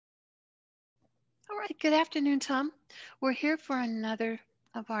All right, good afternoon, Tom. We're here for another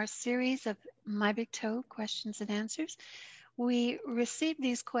of our series of My Big Toe questions and answers. We receive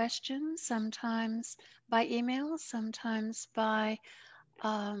these questions sometimes by email, sometimes by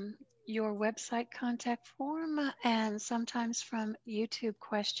um, your website contact form, and sometimes from YouTube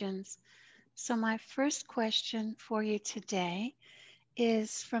questions. So, my first question for you today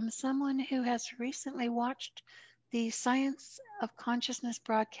is from someone who has recently watched the Science of Consciousness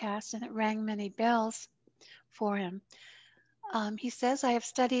broadcast, and it rang many bells for him. He says, I have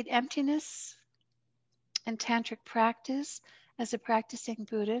studied emptiness and tantric practice as a practicing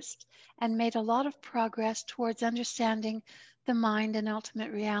Buddhist and made a lot of progress towards understanding the mind and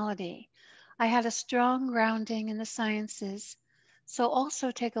ultimate reality. I had a strong grounding in the sciences, so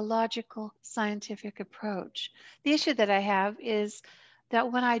also take a logical scientific approach. The issue that I have is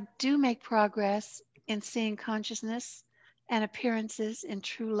that when I do make progress in seeing consciousness and appearances in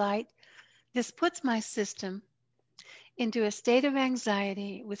true light, this puts my system into a state of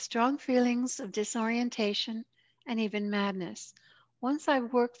anxiety with strong feelings of disorientation and even madness. Once I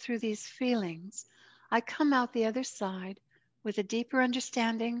work through these feelings, I come out the other side with a deeper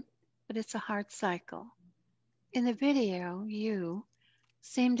understanding, but it's a hard cycle. In the video, you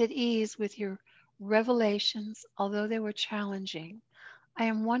seemed at ease with your revelations, although they were challenging. I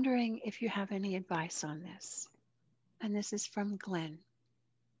am wondering if you have any advice on this. And this is from Glenn.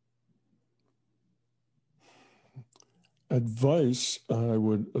 Advice, I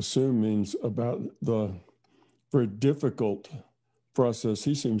would assume, means about the very difficult process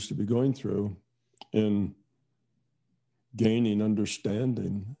he seems to be going through in gaining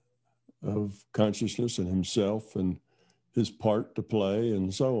understanding of consciousness and himself and his part to play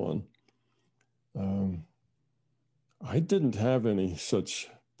and so on. I didn't have any such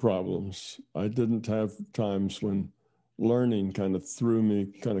problems. I didn't have times when learning kind of threw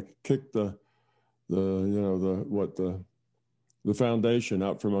me, kind of kicked the foundation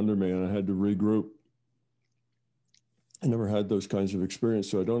out from under me, and I had to regroup. I never had those kinds of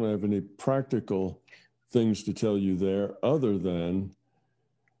experience, so I don't have any practical things to tell you there other than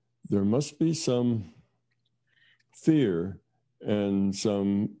there must be some fear and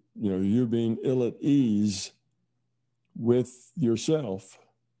some, you being ill at ease with yourself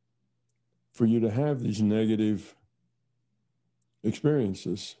for you to have these negative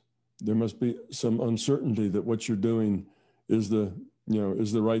experiences. There must be some uncertainty that what you're doing is the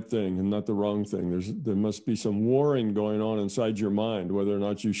right thing and not the wrong thing. There must be some warring going on inside your mind, whether or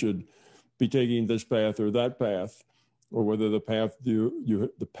not you should be taking this path or that path, or whether the path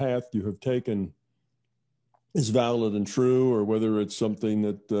you have taken is valid and true, or whether it's something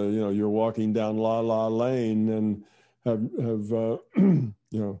that you're walking down la lane and have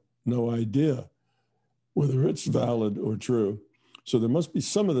no idea whether it's valid or true. So there must be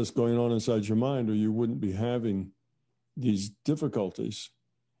some of this going on inside your mind, or you wouldn't be having these difficulties.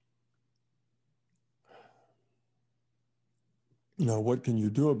 Now, what can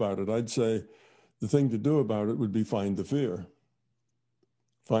you do about it? I'd say the thing to do about it would be find the fear.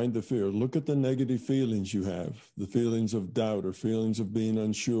 Find the fear. Look at the negative feelings you have, the feelings of doubt or feelings of being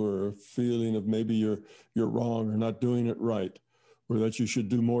unsure, or feeling of maybe you're wrong or not doing it right, or that you should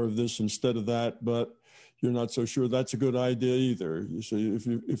do more of this instead of that, but you're not so sure that's a good idea either. So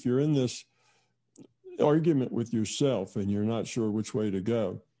if you're in this argument with yourself and you're not sure which way to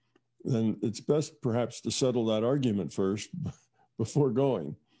go, then it's best perhaps to settle that argument first before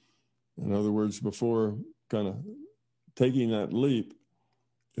going. In other words, before kind of taking that leap,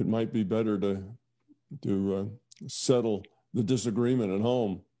 it might be better to settle the disagreement at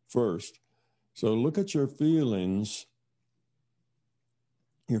home first. So look at your feelings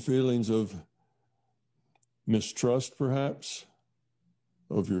of mistrust, perhaps,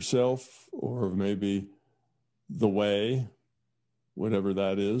 of yourself, or of maybe the way, whatever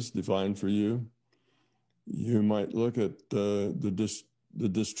that is, defined for you. You might look at the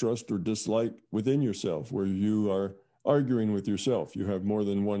distrust or dislike within yourself, where you are arguing with yourself. You have more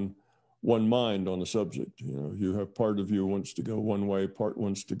than one mind on a subject. You have part of you wants to go one way, part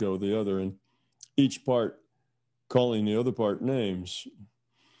wants to go the other, and each part calling the other part names,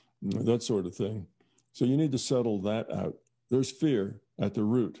 that sort of thing. So you need to settle that out. There's fear at the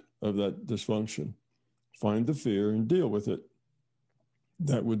root of that dysfunction. Find the fear and deal with it.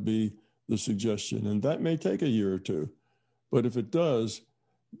 That would be the suggestion. And that may take a year or two. But if it does,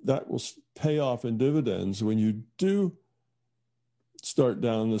 that will pay off in dividends. When you do start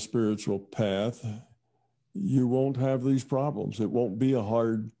down the spiritual path, you won't have these problems. It won't be a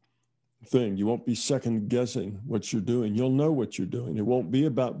hard thing. You won't be second guessing what you're doing. You'll know what you're doing. It won't be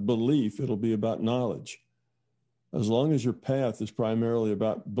about belief. It'll be about knowledge. As long as your path is primarily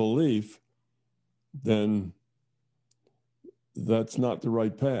about belief, then that's not the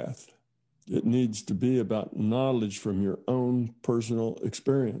right path. It needs to be about knowledge from your own personal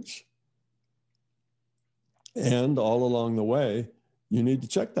experience. And all along the way, you need to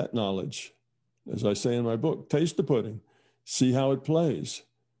check that knowledge. As I say in my book, taste the pudding, see how it plays,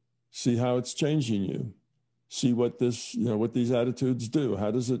 see how it's changing you, see what what these attitudes do.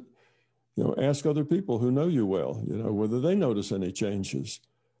 How does it, ask other people who know you well, whether they notice any changes.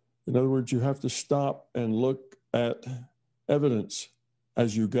 In other words, you have to stop and look at evidence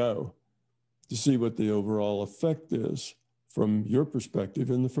as you go to see what the overall effect is from your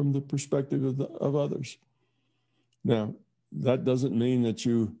perspective and from the perspective of others. Now, that doesn't mean that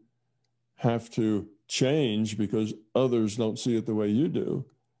you have to change because others don't see it the way you do.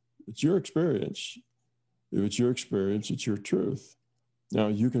 It's your experience. If it's your experience, it's your truth. Now,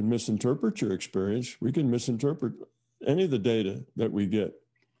 you can misinterpret your experience. We can misinterpret any of the data that we get,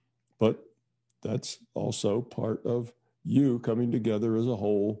 but that's also part of you coming together as a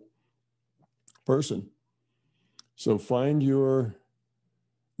whole person. So find your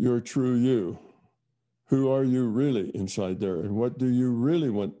true you. Who are you really inside there? And what do you really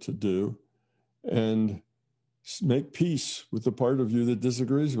want to do? And make peace with the part of you that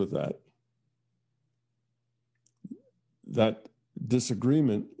disagrees with that. That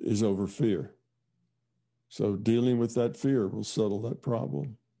disagreement is over fear. So dealing with that fear will settle that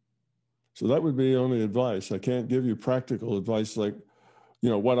problem. So that would be only advice. I can't give you practical advice like,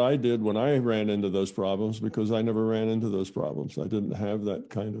 what I did when I ran into those problems, because I never ran into those problems. I didn't have that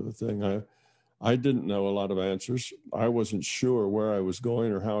kind of a thing. I didn't know a lot of answers. I wasn't sure where I was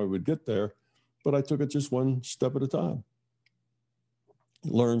going or how I would get there, but I took it just one step at a time.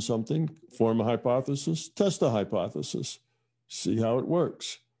 Learn something, form a hypothesis, test a hypothesis, see how it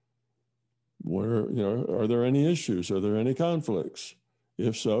works. Where, are there any issues? Are there any conflicts?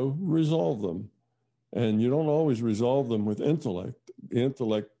 If so, resolve them. And you don't always resolve them with intellect. The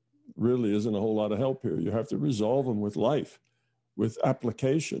intellect really isn't a whole lot of help here. You have to resolve them with life, with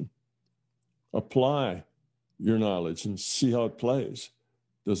application. Apply your knowledge and see how it plays.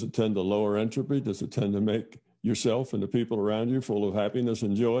 Does it tend to lower entropy? Does it tend to make yourself and the people around you full of happiness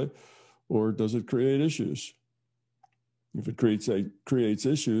and joy? Or does it create issues? If it creates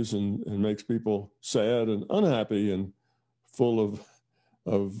issues and makes people sad and unhappy and full of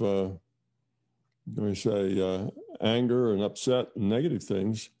anger and upset and negative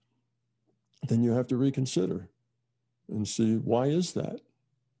things, then you have to reconsider and see, why is that?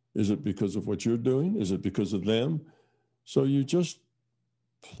 Is it because of what you're doing? Is it because of them? So you just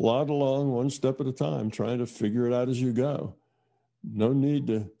plod along one step at a time, trying to figure it out as you go. No need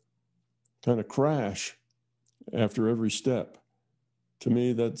to kind of crash after every step. To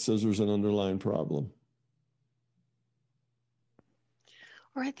me, that says there's an underlying problem.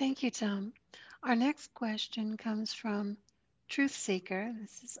 All right, thank you, Tom. Our next question comes from Truth Seeker.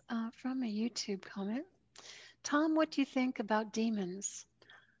 This is from a YouTube comment. Tom, what do you think about demons?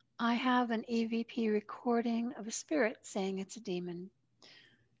 I have an EVP recording of a spirit saying it's a demon.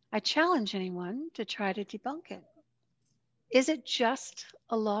 I challenge anyone to try to debunk it. Is it just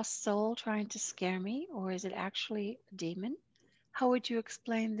a lost soul trying to scare me, or is it actually a demon? How would you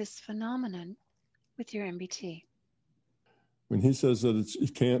explain this phenomenon with your MBT? When he says that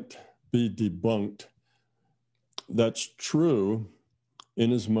it can't be debunked, that's true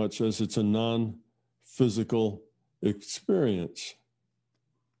in as much as it's a non-physical experience.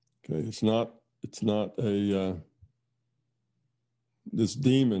 Okay, it's not this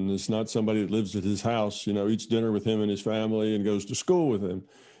demon is not somebody that lives at his house, eats dinner with him and his family and goes to school with him.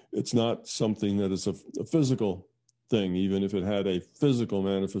 It's not something that is a physical thing, even if it had a physical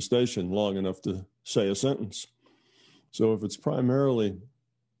manifestation long enough to say a sentence. So if it's primarily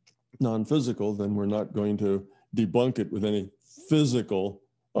non-physical, then we're not going to debunk it with any physical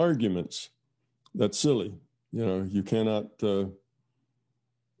arguments. That's silly. You cannot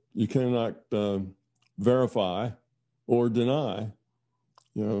verify or deny,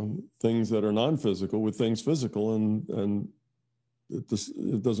 things that are non-physical with things physical, and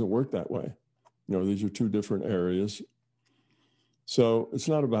it doesn't work that way. These are two different areas. So it's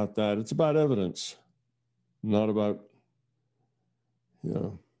not about that. It's about evidence, not about,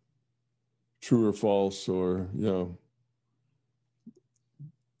 true or false, or,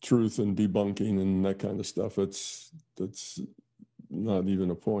 truth and debunking and that kind of stuff. That's not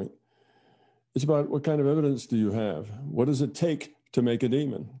even a point. It's about what kind of evidence do you have? What does it take to make a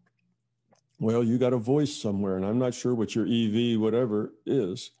demon? Well, you got a voice somewhere, and I'm not sure what your EV whatever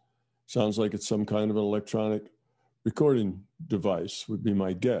is. Sounds like it's some kind of an electronic recording device would be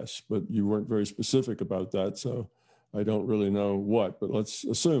my guess, but you weren't very specific about that, so I don't really know what, but let's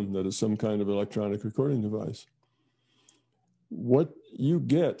assume that it's some kind of electronic recording device. What you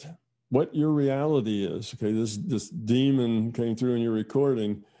get, what your reality is, okay, this demon came through in your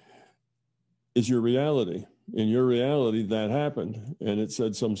recording, is your reality. In your reality, that happened, and it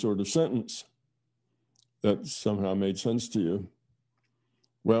said some sort of sentence that somehow made sense to you.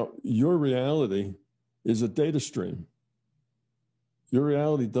 Well, your reality is a data stream. Your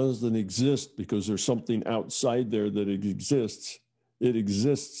reality doesn't exist because there's something outside there that exists. It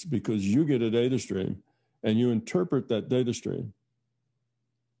exists because you get a data stream and you interpret that data stream.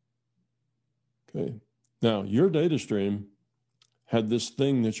 Okay. Now, your data stream had this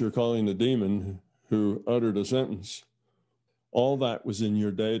thing that you're calling the demon who uttered a sentence. All that was in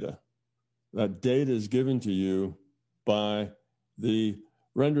your data. That data is given to you by the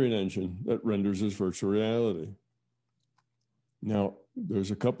rendering engine that renders this virtual reality. Now,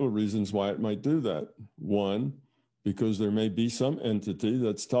 there's a couple of reasons why it might do that. One, because there may be some entity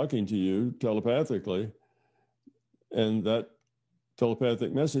that's talking to you telepathically, and that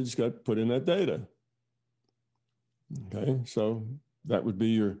telepathic message got put in that data. Okay, so that would be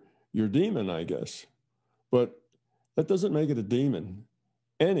your demon, I guess. But that doesn't make it a demon.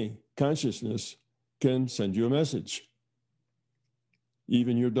 Any consciousness can send you a message.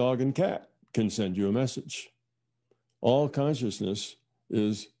 Even your dog and cat can send you a message. All consciousness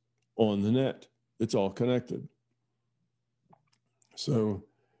is on the net. It's all connected. So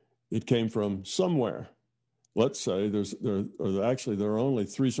it came from somewhere. Let's say there are only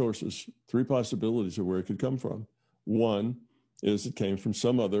three sources, three possibilities of where it could come from. One is it came from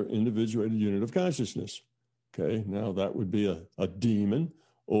some other individuated unit of consciousness. Okay, now that would be a demon,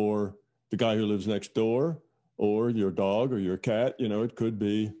 or the guy who lives next door, or your dog or your cat. You know, it could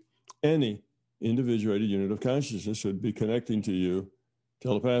be any individuated unit of consciousness would be connecting to you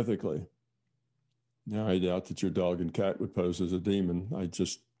telepathically. Now, I doubt that your dog and cat would pose as a demon. I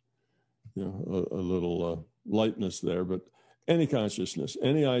just, a little lightness there, but any consciousness,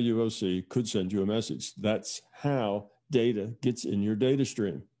 any IUOC could send you a message. That's how data gets in your data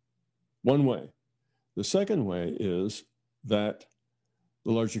stream. One way. The second way is that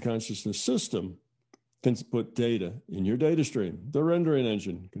the larger consciousness system can put data in your data stream. The rendering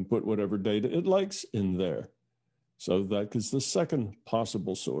engine can put whatever data it likes in there. So that is the second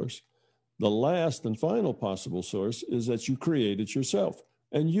possible source. The last and final possible source is that you create it yourself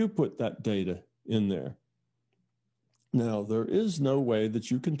and you put that data in there. Now, there is no way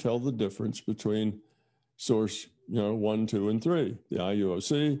that you can tell the difference between source, 1, 2, and 3, the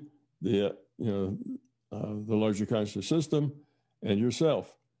IUOC, the larger conscious system, and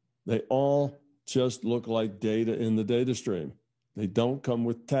yourself. They all just look like data in the data stream. They don't come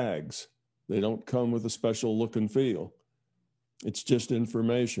with tags. They don't come with a special look and feel. It's just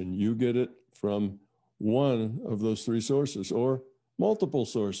information. You get it from one of those three sources or multiple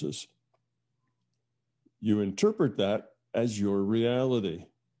sources. You interpret that as your reality.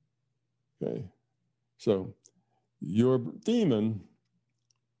 Okay. So your demon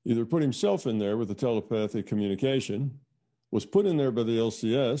either put himself in there with the telepathic communication, was put in there by the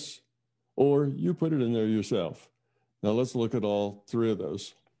LCS, or you put it in there yourself. Now let's look at all three of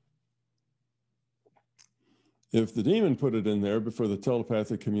those. If the demon put it in there before the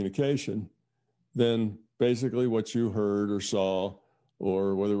telepathic communication, then basically what you heard or saw,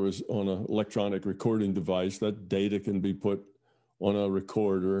 or whether it was on an electronic recording device, that data can be put on a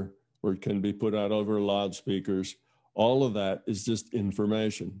recorder or it can be put out over loudspeakers. All of that is just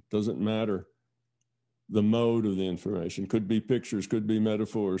information. Doesn't matter the mode of the information. Could be pictures, could be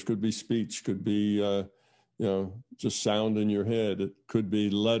metaphors, could be speech, could be, just sound in your head. It could be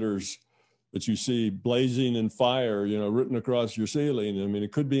letters that you see blazing in fire, written across your ceiling. I mean,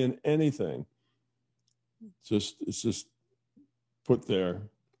 it could be in anything. It's just put there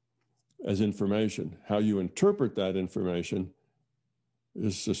as information. How you interpret that information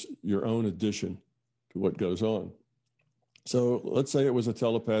is just your own addition to what goes on. So let's say it was a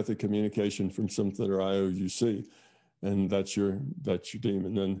telepathic communication from something or IOUC, and that's your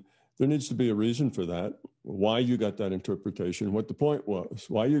demon. Then there needs to be a reason for that, why you got that interpretation, what the point was,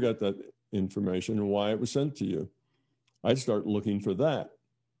 why you got that information, and why it was sent to you. I'd start looking for that.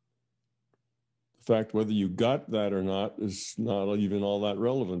 The fact whether you got that or not is not even all that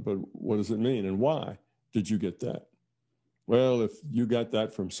relevant, but what does it mean and why did you get that? Well, if you got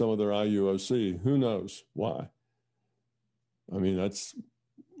that from some other IUOC, who knows why? I mean,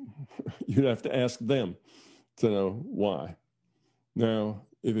 you'd have to ask them to know why. Now,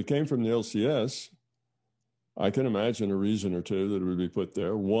 if it came from the LCS, I can imagine a reason or two that would be put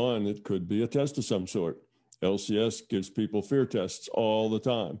there. One, it could be a test of some sort. LCS gives people fear tests all the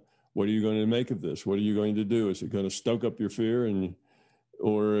time. What are you going to make of this? What are you going to do? Is it going to stoke up your fear,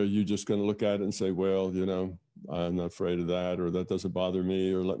 or are you just going to look at it and say, well, I'm not afraid of that, or that doesn't bother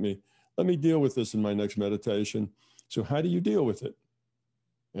me, or let me deal with this in my next meditation. So how do you deal with it?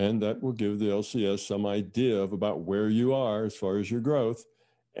 And that will give the LCS some idea of about where you are as far as your growth.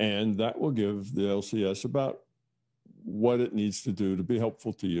 And that will give the LCS about what it needs to do to be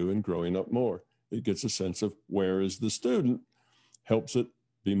helpful to you in growing up more. It gets a sense of where is the student, helps it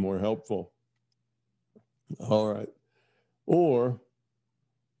be more helpful. All right. Or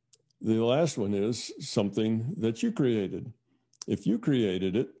the last one is something that you created. If you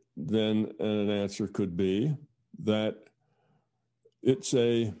created it, then an answer could be that it's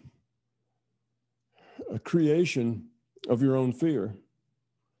a creation of your own fear.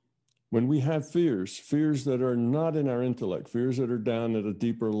 When we have fears that are not in our intellect, fears that are down at a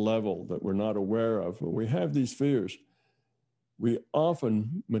deeper level that we're not aware of, when we have these fears, we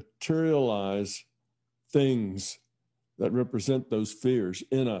often materialize things that represent those fears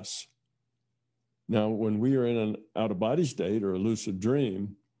in us. Now, when we are in an out-of-body state or a lucid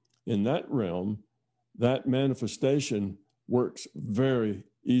dream, in that realm, that manifestation works very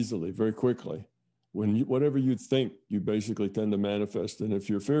easily, very quickly. Whatever you think, you basically tend to manifest. And if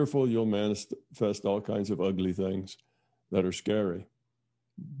you're fearful, you'll manifest all kinds of ugly things that are scary.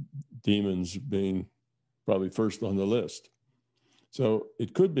 Demons being probably first on the list. So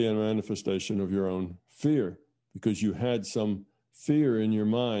it could be a manifestation of your own fear because you had some fear in your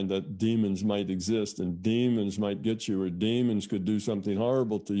mind that demons might exist and demons might get you or demons could do something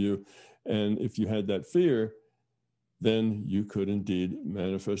horrible to you. And if you had that fear, then you could indeed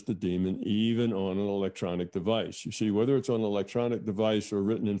manifest a demon even on an electronic device. You see, whether it's on an electronic device or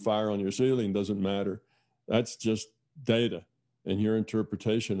written in fire on your ceiling doesn't matter. That's just data and your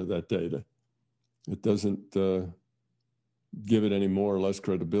interpretation of that data. It doesn't give it any more or less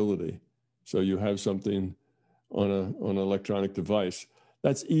credibility. So you have something on an electronic device.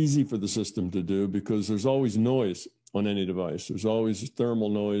 That's easy for the system to do because there's always noise on any device. There's always thermal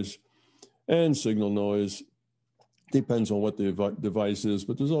noise and signal noise. Depends on what the device is,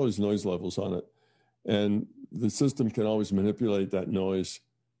 but there's always noise levels on it. And the system can always manipulate that noise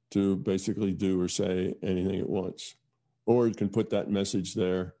to basically do or say anything it wants. Or it can put that message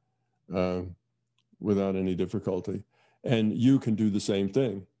there without any difficulty. And you can do the same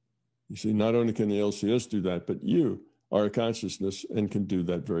thing. You see, not only can the LCS do that, but you are a consciousness and can do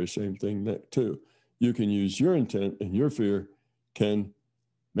that very same thing too. You can use your intent and your fear can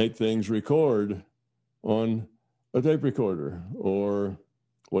make things record on a tape recorder or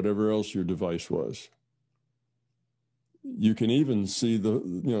whatever else your device was. You can even see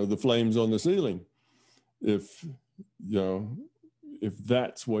the flames on the ceiling if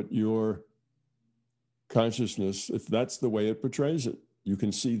that's what your consciousness, if that's the way it portrays it, you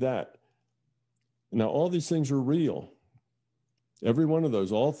can see that. Now, all these things are real. Every one of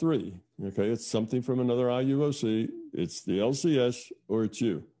those, all three, okay, it's something from another IUOC, it's the LCS, or it's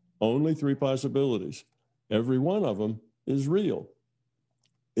you. Only three possibilities. Every one of them is real.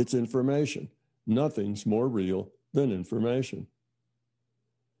 It's information. Nothing's more real than information.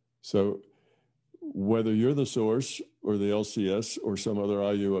 So whether you're the source or the LCS or some other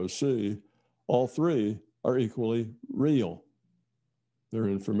IUOC, all three are equally real. They're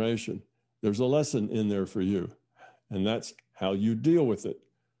information. There's a lesson in there for you, and that's how you deal with it,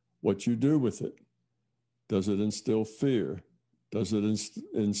 what you do with it. Does it instill fear? Does it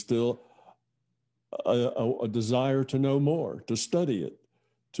instill a desire to know more, to study it,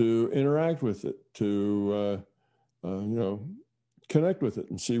 to interact with it, to connect with it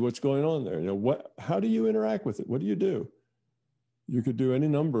and see what's going on there? How do you interact with it? What do you do? You could do any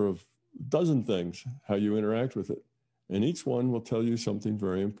number of dozen things, how you interact with it. And each one will tell you something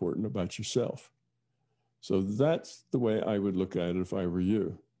very important about yourself. So that's the way I would look at it if I were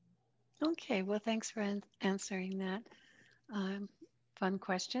you. Okay, well, thanks for answering that fun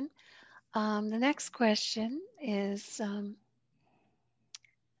question. The next question is,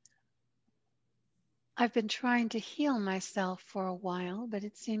 I've been trying to heal myself for a while, but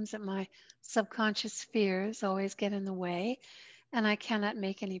it seems that my subconscious fears always get in the way and I cannot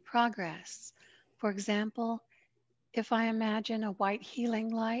make any progress. For example, if I imagine a white healing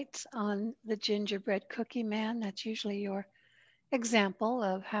light on the gingerbread cookie man, that's usually your example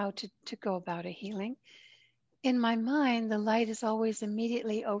of how to go about a healing. In my mind, the light is always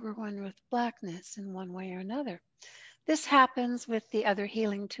immediately overrun with blackness in one way or another. This happens with the other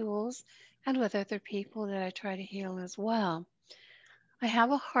healing tools and with other people that I try to heal as well. I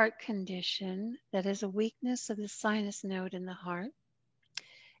have a heart condition that is a weakness of the sinus node in the heart.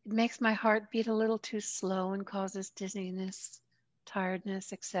 It makes my heart beat a little too slow and causes dizziness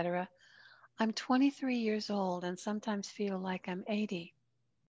tiredness, etc. I'm 23 years old and sometimes feel like I'm 80.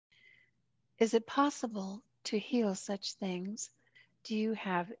 Is it possible to heal such things? Do you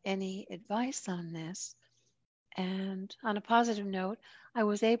have any advice on this? And on a positive note, I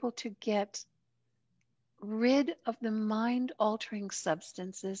was able to get rid of the mind altering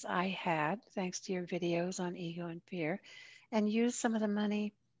substances I had, thanks to your videos on ego and fear, and use some of the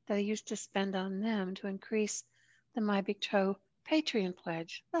money that I used to spend on them to increase the My Big Toe Patreon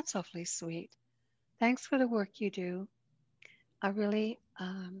pledge. That's awfully sweet. Thanks for the work you do. I really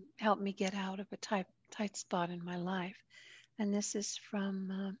helped me get out of a tight spot in my life. And this is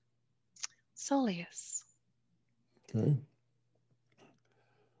from Solius. Okay.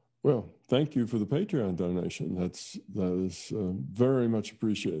 Well, thank you for the Patreon donation. That is very much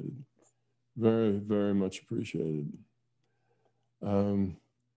appreciated. Very, very much appreciated.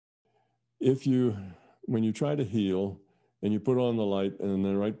 When you try to heal and you put on the light, and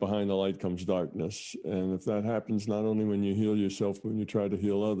then right behind the light comes darkness, and if that happens not only when you heal yourself, but when you try to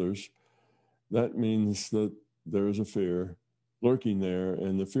heal others, that means that there is a fear lurking there,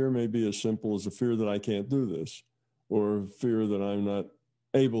 and the fear may be as simple as a fear that I can't do this, or fear that I'm not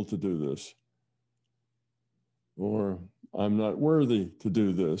able to do this, or I'm not worthy to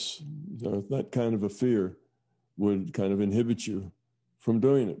do this. That kind of a fear would kind of inhibit you from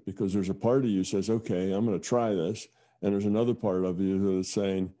doing it, because there's a part of you says, okay, I'm going to try this. And there's another part of you that is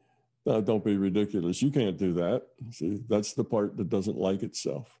saying, no, don't be ridiculous. You can't do that. See, that's the part that doesn't like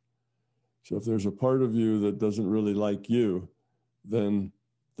itself. So if there's a part of you that doesn't really like you, then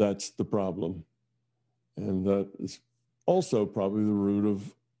that's the problem. And that is also probably the root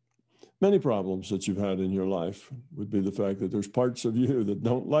of many problems that you've had in your life, would be the fact that there's parts of you that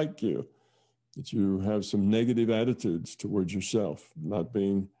don't like you, that you have some negative attitudes towards yourself, not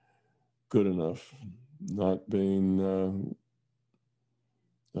being good enough, not being,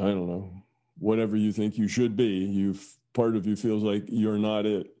 I don't know, whatever you think you should be. Part of you feels like you're not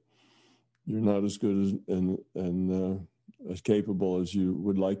it. You're not as good and as capable as you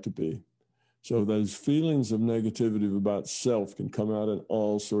would like to be. So those feelings of negativity about self can come out in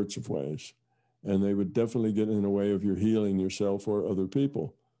all sorts of ways, and they would definitely get in the way of your healing yourself or other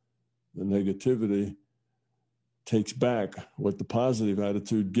people. The negativity takes back what the positive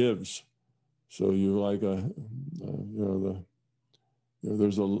attitude gives. So you like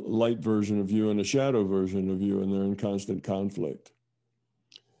there's a light version of you and a shadow version of you, and they're in constant conflict.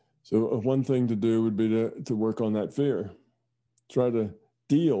 So one thing to do would be to work on that fear. Try to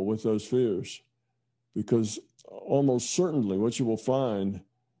deal with those fears, because almost certainly what you will find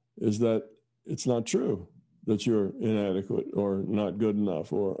is that it's not true that you're inadequate or not good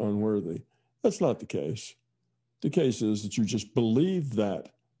enough or unworthy. That's not the case. The case is that you just believe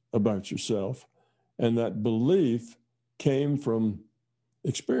that about yourself, and that belief came from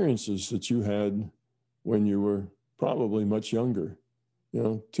experiences that you had when you were probably much younger,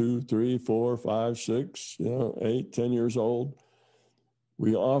 2, 3, 4, 5, 6, 8, 10 years old.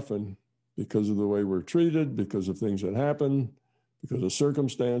 We often, because of the way we're treated, because of things that happen, because of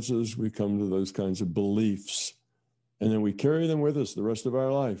circumstances, we come to those kinds of beliefs. And then we carry them with us the rest of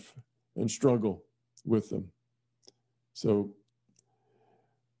our life and struggle with them. So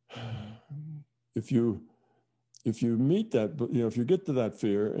if you meet that, if you get to that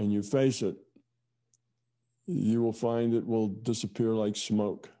fear and you face it, you will find it will disappear like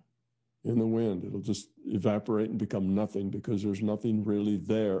smoke in the wind. It'll just evaporate and become nothing, because there's nothing really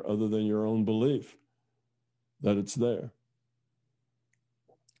there other than your own belief that it's there.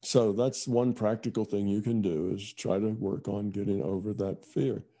 So that's one practical thing you can do, is try to work on getting over that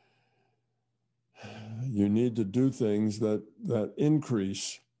fear. You need to do things that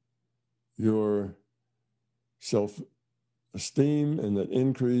increase your self-esteem and that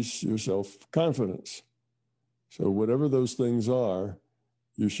increase your self-confidence. So whatever those things are,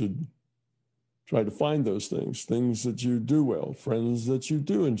 you should try to find those things that you do well, friends that you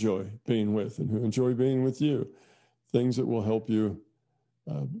do enjoy being with and who enjoy being with you, things that will help you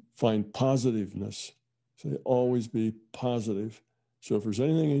find positiveness. So always be positive. So if there's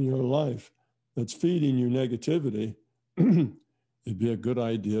anything in your life that's feeding you negativity, it'd be a good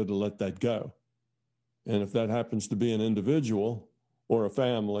idea to let that go. And if that happens to be an individual or a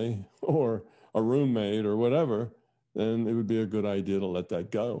family or a roommate or whatever, then it would be a good idea to let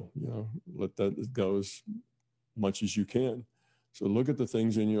that go. Let that go as much as you can. So look at the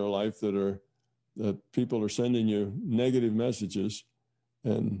things in your life that people are sending you negative messages,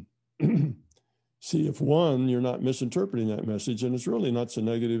 and see if, one, you're not misinterpreting that message, and it's really not so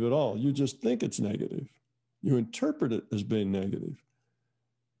negative at all. You just think it's negative. You interpret it as being negative.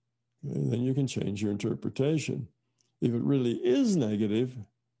 Okay, then you can change your interpretation. If it really is negative,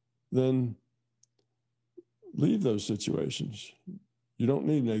 then leave those situations. You don't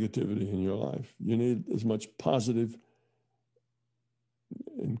need negativity in your life. You need as much positive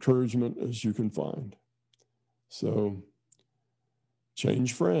encouragement as you can find. So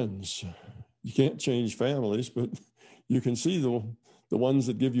change friends. You can't change families, but you can see the ones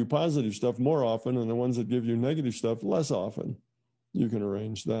that give you positive stuff more often and the ones that give you negative stuff less often. You can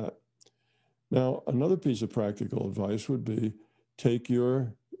arrange that. Now, another piece of practical advice would be take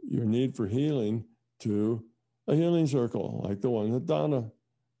your need for healing to a healing circle like the one that Donna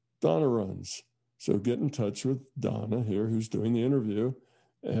runs. So get in touch with Donna here, who's doing the interview,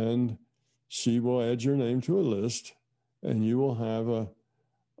 and she will add your name to a list, and you will have a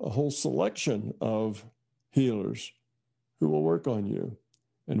whole selection of healers who will work on you.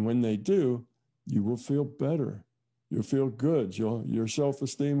 And when they do, you will feel better. You'll feel good. Your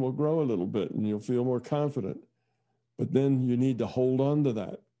self-esteem will grow a little bit, and you'll feel more confident. But then you need to hold on to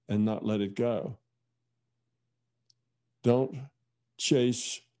that and not let it go. Don't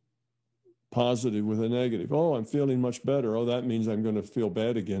chase positive with a negative. Oh, I'm feeling much better. Oh, that means I'm going to feel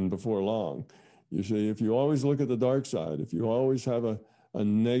bad again before long. You see, if you always look at the dark side, if you always have a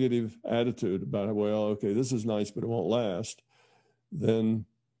negative attitude about, well, okay, this is nice, but it won't last, then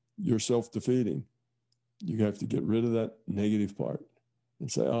you're self-defeating. You have to get rid of that negative part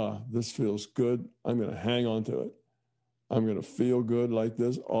and say, this feels good. I'm going to hang on to it. I'm going to feel good like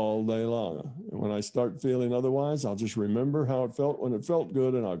this all day long. And when I start feeling otherwise, I'll just remember how it felt when it felt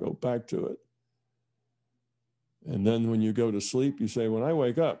good, and I'll go back to it. And then when you go to sleep, you say, when I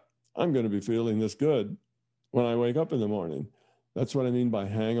wake up, I'm going to be feeling this good when I wake up in the morning. That's what I mean by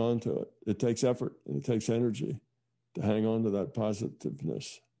hang on to it. It takes effort and it takes energy to hang on to that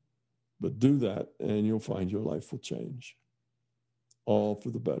positiveness. But do that, and you'll find your life will change. All for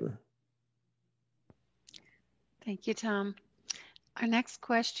the better. Thank you, Tom. Our next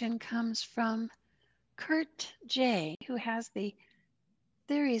question comes from Kurt J., who has the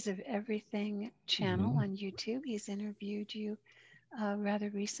Theories of Everything channel on YouTube. He's interviewed you rather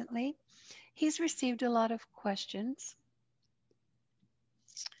recently. He's received a lot of questions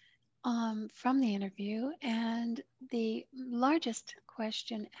from the interview, and the largest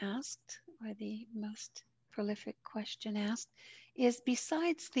question asked, or the most prolific question asked, is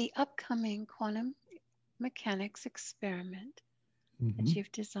besides the upcoming quantum mechanics experiment that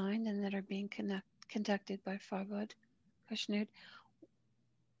you've designed and that are being conducted by Farhad Khosnood,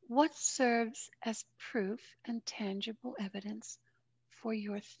 what serves as proof and tangible evidence for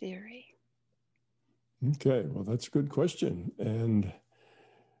your theory? Okay, well, that's a good question. And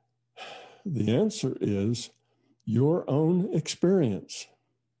the answer is your own experience.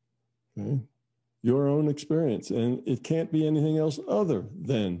 Okay? Your own experience. And it can't be anything else other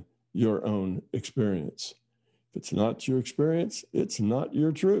than your own experience. If it's not your experience, it's not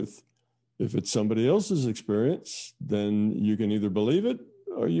your truth. If it's somebody else's experience, then you can either believe it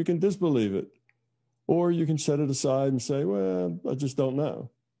or you can disbelieve it. Or you can set it aside and say, well, I just don't know.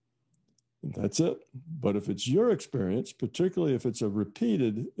 And that's it. But if it's your experience, particularly if it's a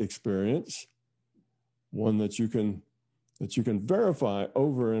repeated experience, one that you can verify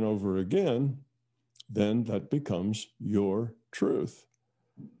over and over again, then that becomes your truth.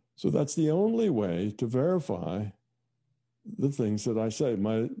 So that's the only way to verify the things that I say.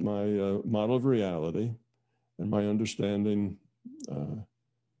 My model of reality and my understanding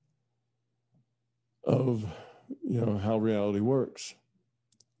of how reality works,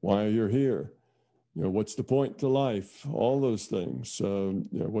 why you're here, what's the point to life, all those things.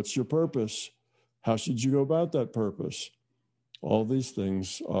 What's your purpose? How should you go about that purpose? All these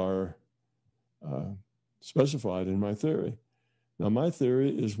things are specified in my theory. Now, my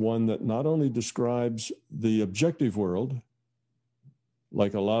theory is one that not only describes the objective world,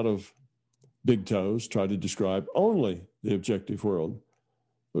 like a lot of big toes try to describe only the objective world,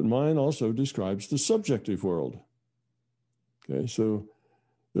 but mine also describes the subjective world. Okay, so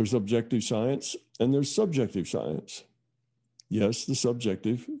there's objective science and there's subjective science. Yes, the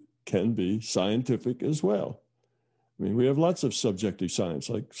subjective can be scientific as well. I mean, we have lots of subjective science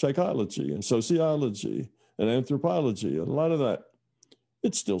like psychology and sociology and anthropology, and a lot of that.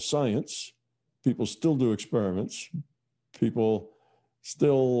 It's still science. People still do experiments. People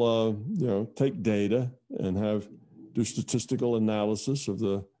still, take data and do statistical analysis of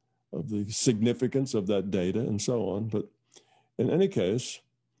the significance of that data and so on. But in any case,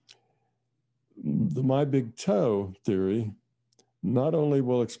 the my big toe theory not only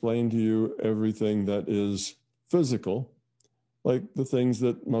will explain to you everything that is physical, like the things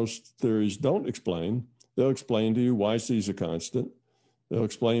that most theories don't explain. They'll explain to you why C is a constant. They'll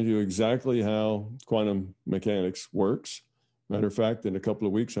explain to you exactly how quantum mechanics works. Matter of fact, in a couple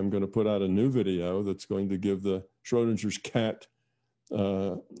of weeks, I'm going to put out a new video that's going to give the Schrodinger's cat,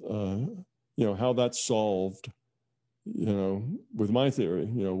 how that's solved, with my theory,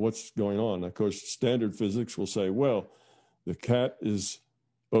 what's going on. Of course, standard physics will say, well, the cat is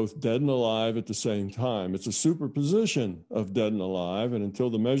both dead and alive at the same time. It's a superposition of dead and alive, and until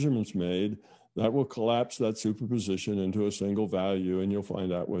the measurement's made, that will collapse that superposition into a single value, and you'll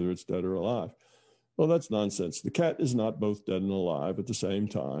find out whether it's dead or alive. Well, that's nonsense. The cat is not both dead and alive at the same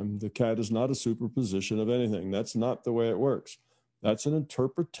time. The cat is not a superposition of anything. That's not the way it works. That's an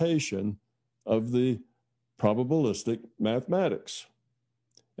interpretation of the probabilistic mathematics.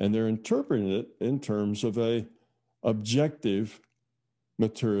 And they're interpreting it in terms of a objective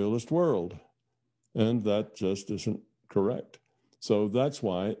materialist world. And that just isn't correct. So that's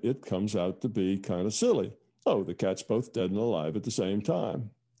why it comes out to be kind of silly. Oh, the cat's both dead and alive at the same time.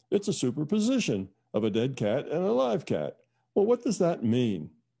 It's a superposition of a dead cat and a live cat. Well, what does that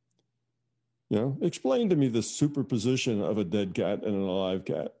mean? Explain to me the superposition of a dead cat and an alive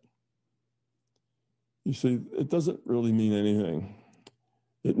cat. You see, it doesn't really mean anything.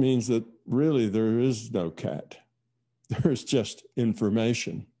 It means that really there is no cat. There's just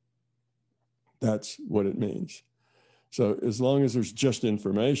information. That's what it means. So as long as there's just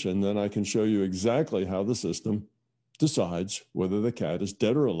information, then I can show you exactly how the system decides whether the cat is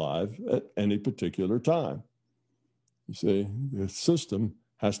dead or alive at any particular time. You see, the system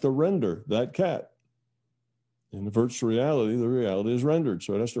has to render that cat. In the virtual reality, the reality is rendered.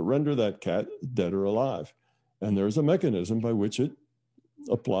 So it has to render that cat dead or alive. And there's a mechanism by which it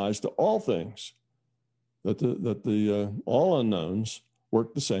applies to all things, that the all unknowns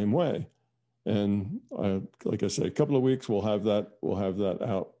work the same way. And like I say, a couple of weeks we'll have that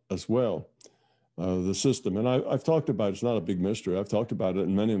out as well. The system, and I've talked about it. It's not a big mystery. I've talked about it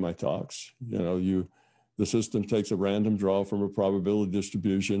in many of my talks. The system takes a random draw from a probability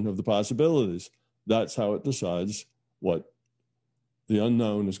distribution of the possibilities. That's how it decides what the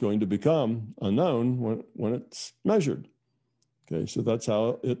unknown is going to become unknown when it's measured. Okay, so that's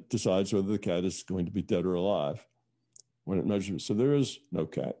how it decides whether the cat is going to be dead or alive when it measures. So there is no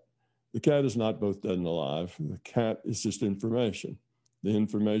cat. The cat is not both dead and alive. The cat is just information. The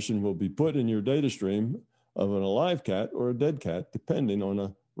information will be put in your data stream of an alive cat or a dead cat, depending on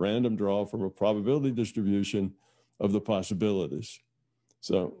a random draw from a probability distribution of the possibilities.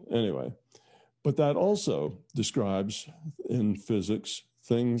 So anyway, but that also describes in physics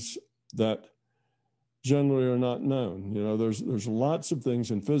things that generally are not known. There's lots of things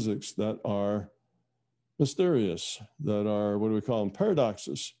in physics that are mysterious, that are, what do we call them,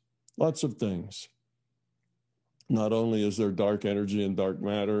 paradoxes. Lots of things. Not only is there dark energy and dark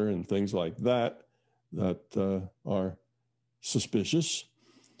matter and things like that are suspicious.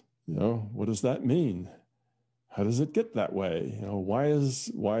 What does that mean? How does it get that way? Why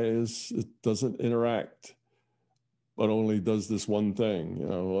is it doesn't interact, but only does this one thing?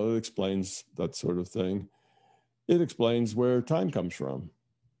 Well, it explains that sort of thing. It explains where time comes from.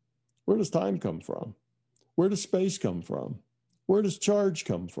 Where does time come from? Where does space come from? Where does charge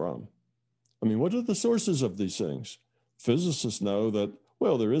come from? I mean, what are the sources of these things? Physicists know that,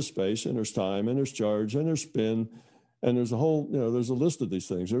 well, there is space and there's time and there's charge and there's spin and there's a whole, there's a list of these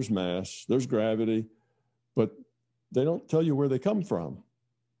things. There's mass, there's gravity, but they don't tell you where they come from.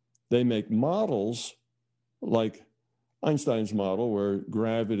 They make models like Einstein's model, where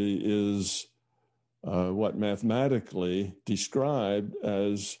gravity is mathematically described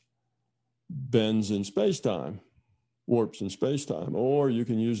as bends in space-time, warps in space-time. Or you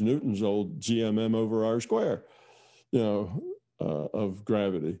can use Newton's old GMM over R square, of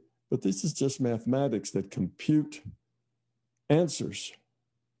gravity. But this is just mathematics that compute answers,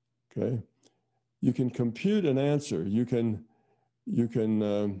 okay? You can compute an answer. You can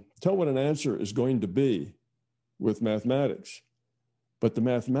tell what an answer is going to be with mathematics, but the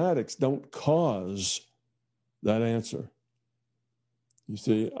mathematics don't cause that answer. You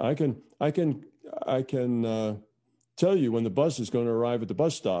see, I can tell you when the bus is going to arrive at the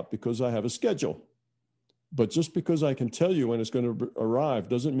bus stop because I have a schedule. But just because I can tell you when it's going to arrive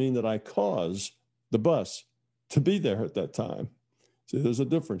doesn't mean that I cause the bus to be there at that time. See, there's a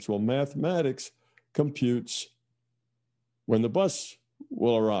difference. Well, mathematics computes when the bus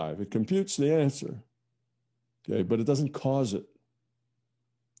will arrive. It computes the answer, okay, but it doesn't cause it.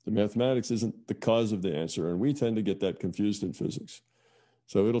 The mathematics isn't the cause of the answer, and we tend to get that confused in physics.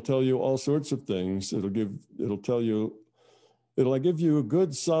 So it'll tell you all sorts of things. It'll give you a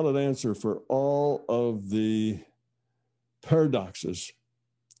good solid answer for all of the paradoxes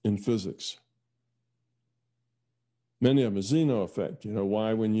in physics. Many of them, a Zeno effect. You know,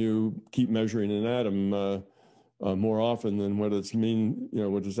 why when you keep measuring an atom more often than what its mean, you know,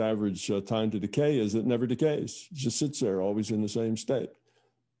 what its average time to decay is, it never decays. It just sits there, always in the same state.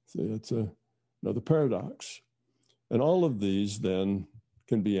 See, it's another paradox. And all of these then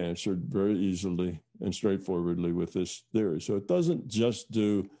can be answered very easily and straightforwardly with this theory. So it doesn't just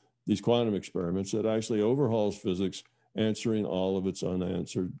do these quantum experiments, it actually overhauls physics, answering all of its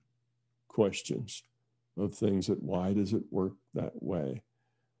unanswered questions of things that, why does it work that way?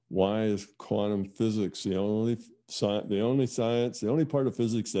 Why is quantum physics the only science, the only part of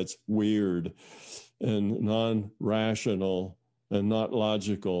physics that's weird and non-rational and not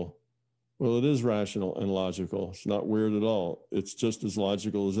logical? Well, it is rational and logical. It's not weird at all. It's just as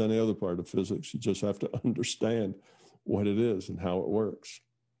logical as any other part of physics. You just have to understand what it is and how it works.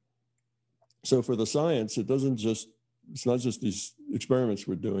 So for the science, it's not just these experiments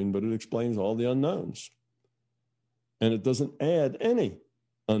we're doing, but it explains all the unknowns. And it doesn't add any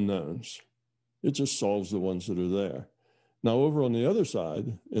unknowns. It just solves the ones that are there. Now, over on the other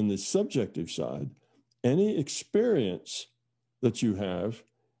side, in the subjective side, any experience that you have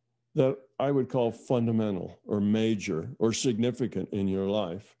that I would call fundamental or major or significant in your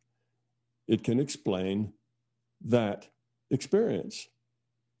life, it can explain that experience,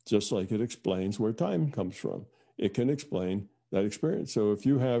 just like it explains where time comes from. It can explain that experience. So if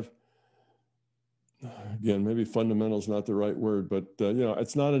you have, again, maybe fundamental is not the right word, but you know,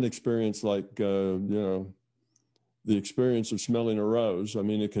 it's not an experience like you know, the experience of smelling a rose. I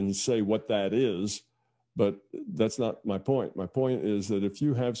mean, it can say what that is, but that's not my point. My point is that if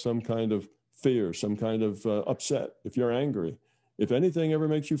you have some kind of fear, some kind of upset, if you're angry, if anything ever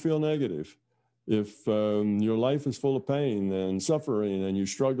makes you feel negative, if your life is full of pain and suffering and you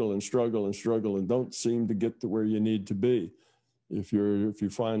struggle and struggle and struggle and don't seem to get to where you need to be, if you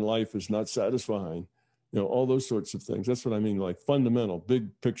find life is not satisfying, you know, all those sorts of things. That's what I mean, like fundamental, big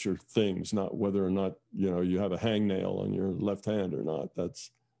picture things, not whether or not, you know, you have a hangnail on your left hand or not.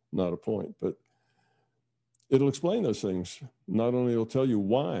 That's not a point, but it'll explain those things. Not only it'll tell you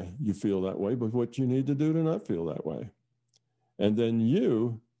why you feel that way, but what you need to do to not feel that way. And then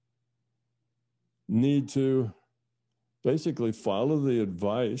you need to basically follow the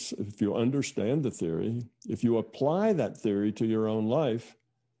advice. If you understand the theory, if you apply that theory to your own life,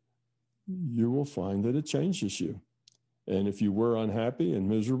 you will find that it changes you. And if you were unhappy and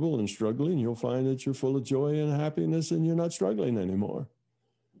miserable and struggling, you'll find that you're full of joy and happiness and you're not struggling anymore.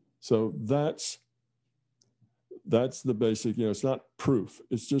 So that's the basic, you know, it's not proof.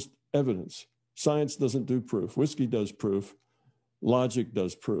 It's just evidence. Science doesn't do proof. Whiskey does proof. Logic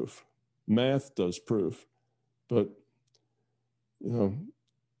does proof. Math does proof. But, you know,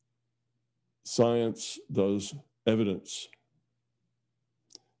 science does evidence.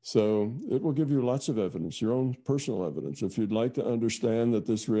 So it will give you lots of evidence, your own personal evidence. If you'd like to understand that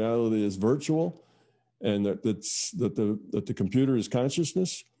this reality is virtual and that the computer is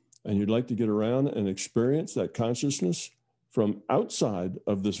consciousness, and you'd like to get around and experience that consciousness from outside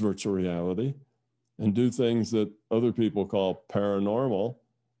of this virtual reality and do things that other people call paranormal,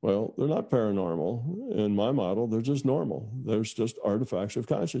 well, they're not paranormal. In my model, they're just normal. There's just artifacts of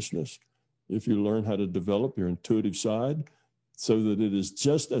consciousness. If you learn how to develop your intuitive side so that it is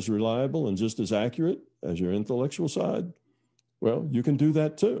just as reliable and just as accurate as your intellectual side, well, you can do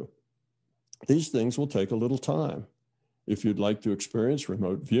that too. These things will take a little time. If you'd like to experience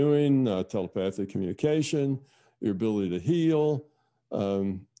remote viewing, telepathic communication, your ability to heal,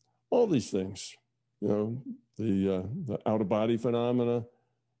 all these things, you know, the out-of-body phenomena,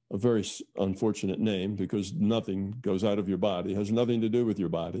 a very unfortunate name because nothing goes out of your body, has nothing to do with your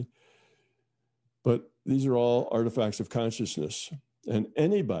body. But these are all artifacts of consciousness, and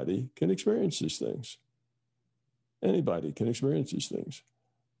anybody can experience these things. Anybody can experience these things,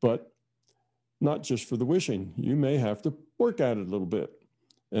 but not just for the wishing. You may have to work at it a little bit.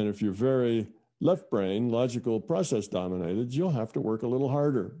 And if you're very left brain, logical process dominated, you'll have to work a little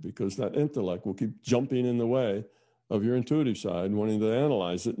harder because that intellect will keep jumping in the way of your intuitive side, wanting to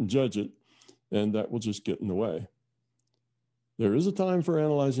analyze it and judge it, and that will just get in the way. There is a time for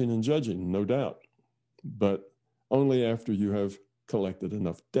analyzing and judging, no doubt, but only after you have collected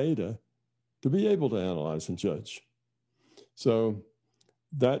enough data to be able to analyze and judge. So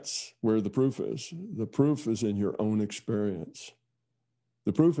that's where the proof is. The proof is in your own experience.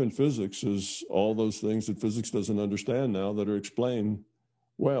 The proof in physics is all those things that physics doesn't understand now that are explained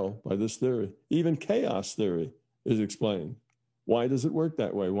well by this theory. Even chaos theory is explained. Why does it work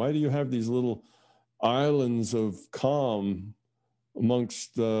that way? Why do you have these little islands of calm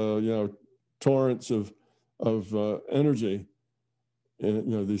amongst torrents of energy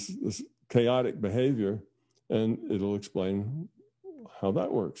and this chaotic behavior? And it'll explain how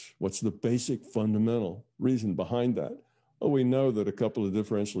that works. What's the basic fundamental reason behind that? Well, we know that a couple of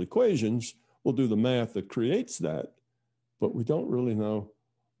differential equations will do the math that creates that, but we don't really know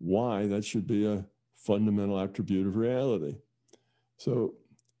why that should be a fundamental attribute of reality. So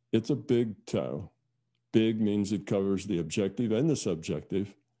it's a big toe. Big means it covers the objective and the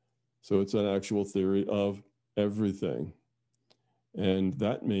subjective. So it's an actual theory of everything. And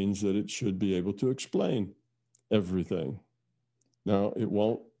that means that it should be able to explain everything. Now, it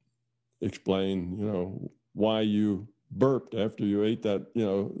won't explain, why you burped after you ate that,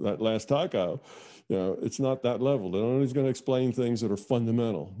 that last taco. It's not that level. It only is going to explain things that are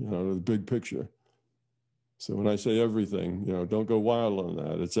fundamental, to the big picture. So when I say everything, don't go wild on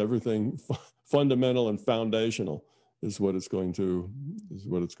that. It's everything fundamental and foundational is what it's going to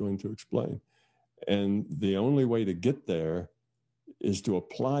explain. And the only way to get there is to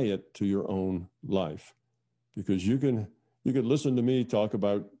apply it to your own life, because you could listen to me talk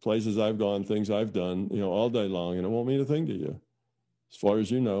about places I've gone, things I've done, all day long, and it won't mean a thing to you. As far as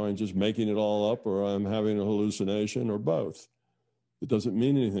you know, I'm just making it all up, or I'm having a hallucination, or both. It doesn't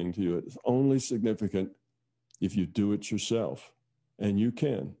mean anything to you. It's only significant if you do it yourself, and you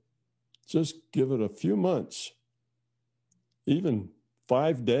can. Just give it a few months, even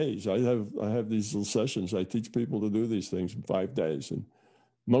 5 days. I have these little sessions. I teach people to do these things in 5 days, and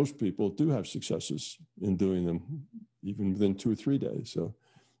most people do have successes in doing them, even within 2 or 3 days. So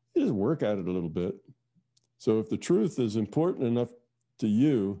you just work at it a little bit. So if the truth is important enough to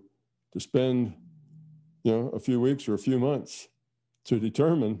you to spend, a few weeks or a few months to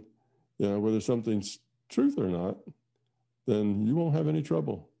determine, whether something's truth or not, then you won't have any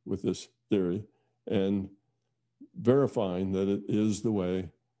trouble with this theory and verifying that it is the way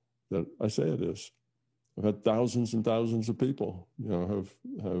that I say it is. I've had thousands and thousands of people, have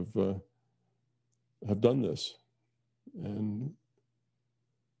done this, and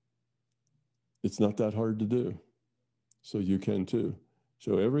it's not that hard to do. So you can too.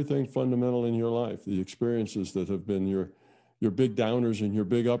 So everything fundamental in your life, the experiences that have been your big downers and your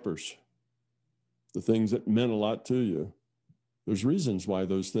big uppers, the things that meant a lot to you, there's reasons why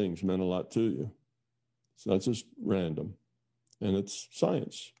those things meant a lot to you. It's not just random, and it's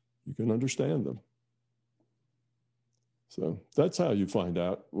science. You can understand them. So that's how you find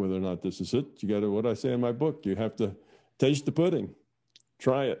out whether or not this is it. You got to, what I say in my book, you have to taste the pudding,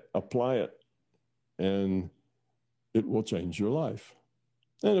 try it, apply it, and it will change your life.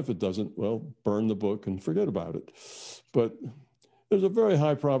 And if it doesn't, well, burn the book and forget about it. But there's a very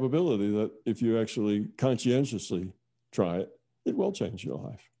high probability that if you actually conscientiously try it, it will change your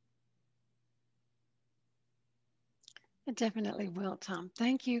life. It definitely will, Tom.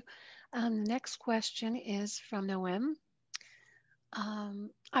 Thank you. The next question is from Noem.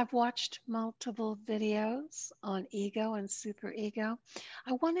 I've watched multiple videos on ego and superego.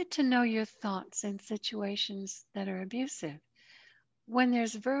 I wanted to know your thoughts in situations that are abusive. When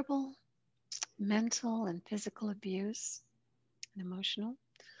there's verbal, mental, and physical abuse and emotional,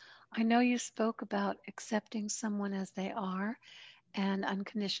 I know you spoke about accepting someone as they are and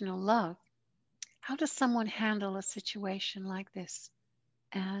unconditional love. How does someone handle a situation like this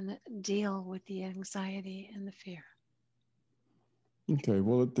and deal with the anxiety and the fear? Okay,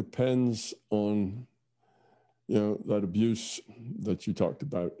 well, it depends on, that abuse that you talked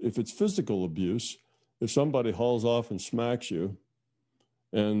about. If it's physical abuse, if somebody hauls off and smacks you,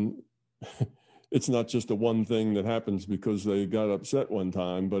 and it's not just a one thing that happens because they got upset one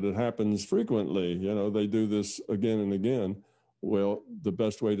time, but it happens frequently, they do this again and again. Well, the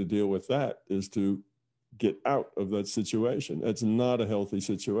best way to deal with that is to get out of that situation. It's not a healthy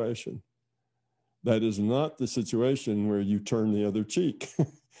situation. That is not the situation where you turn the other cheek.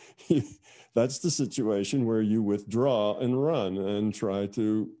 That's the situation where you withdraw and run and try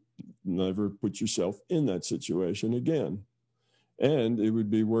to never put yourself in that situation again. And it would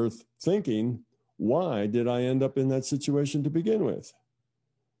be worth thinking, why did I end up in that situation to begin with?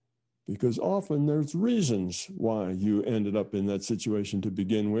 Because often there's reasons why you ended up in that situation to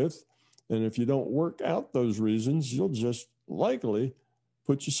begin with. And if you don't work out those reasons, you'll just likely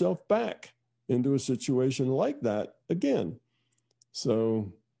put yourself back into a situation like that again.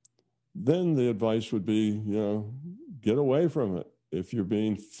 So then the advice would be, get away from it. If you're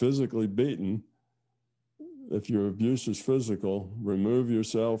being physically beaten, if your abuse is physical, remove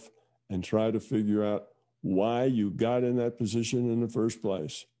yourself and try to figure out why you got in that position in the first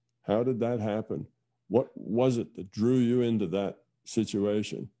place. How did that happen? What was it that drew you into that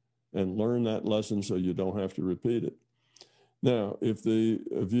situation? And learn that lesson so you don't have to repeat it. Now, if the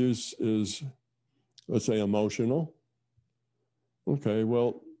abuse is, let's say, emotional, okay,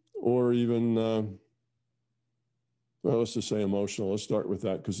 well, or even well, let's just say emotional. Let's start with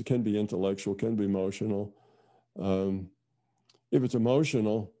that because it can be intellectual, can be emotional. If it's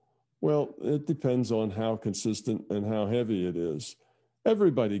emotional, well, it depends on how consistent and how heavy it is.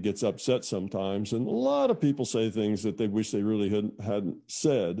 Everybody gets upset sometimes, and a lot of people say things that they wish they really hadn't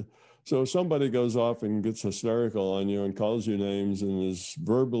said. So if somebody goes off and gets hysterical on you and calls you names and is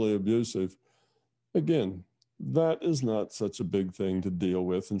verbally abusive, again, that is not such a big thing to deal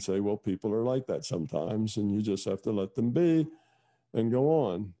with and say, well, people are like that sometimes, and you just have to let them be and go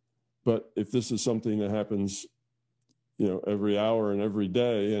on. But if this is something that happens, every hour and every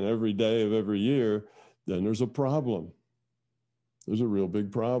day of every year, then there's a problem. There's a real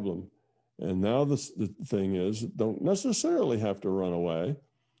big problem. And now the thing is, don't necessarily have to run away,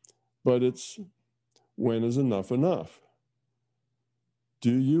 but it's when is enough enough?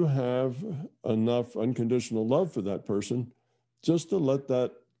 Do you have enough unconditional love for that person just to let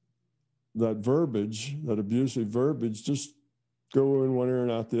that verbiage, that abusive verbiage, just go in one ear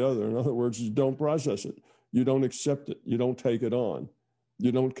and out the other? In other words, you don't process it. You don't accept it. You don't take it on.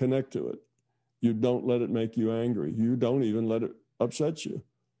 You don't connect to it. You don't let it make you angry. You don't even let it upset you.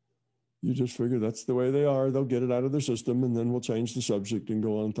 You just figure that's the way they are. They'll get it out of their system, and then we'll change the subject and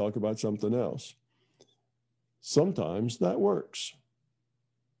go on and talk about something else. Sometimes that works.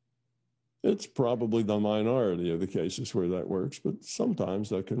 It's probably the minority of the cases where that works, but sometimes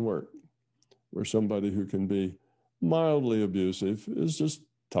that can work, where somebody who can be mildly abusive is just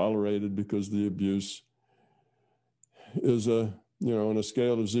tolerated because the abuse is on a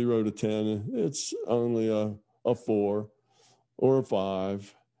scale of 0 to 10, it's only a 4 or a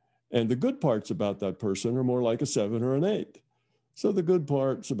 5. And the good parts about that person are more like a 7 or an 8. So the good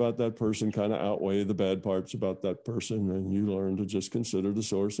parts about that person kind of outweigh the bad parts about that person, and you learn to just consider the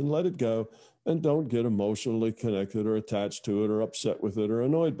source and let it go, and don't get emotionally connected or attached to it or upset with it or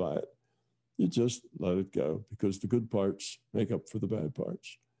annoyed by it. You just let it go because the good parts make up for the bad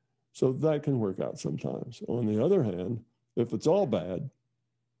parts. So that can work out sometimes. On the other hand, if it's all bad,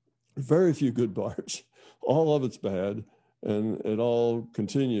 very few good parts, all of it's bad, and it all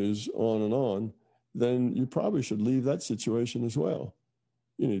continues on and on, then you probably should leave that situation as well.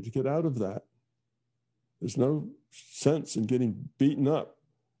 You need to get out of that. There's no sense in getting beaten up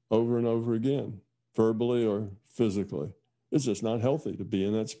over and over again, verbally or physically. It's just not healthy to be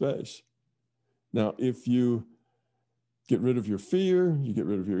in that space. Now, if you get rid of your fear, you get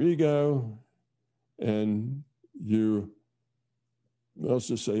rid of your ego, and let's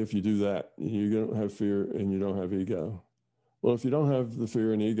just say if you do that, you don't have fear and you don't have ego. Well, if you don't have the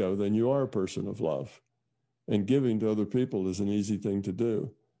fear and ego, then you are a person of love. And giving to other people is an easy thing to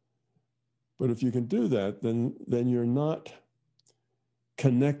do. But if you can do that, then you're not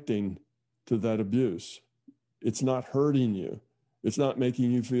connecting to that abuse. It's not hurting you. It's not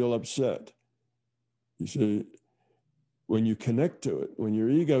making you feel upset. You see, when you connect to it, when your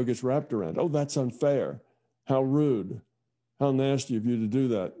ego gets wrapped around, oh, that's unfair. How rude. How nasty of you to do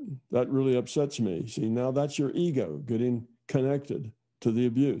that. That really upsets me. See, now that's your ego getting connected to the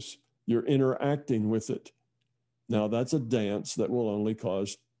abuse. You're interacting with it. Now that's a dance that will only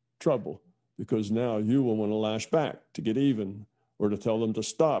cause trouble, because now you will want to lash back to get even, or to tell them to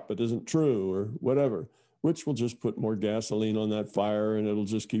stop, it isn't true, or whatever, which will just put more gasoline on that fire, and it'll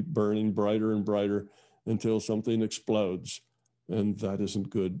just keep burning brighter and brighter until something explodes. And that isn't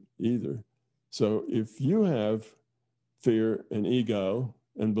good either. So if you have fear and ego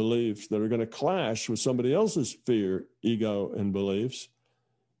and beliefs that are going to clash with somebody else's fear, ego, and beliefs,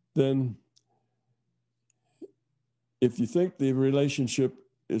 then if you think the relationship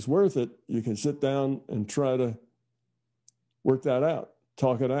is worth it, you can sit down and try to work that out,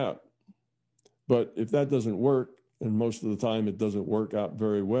 talk it out. But if that doesn't work, and most of the time it doesn't work out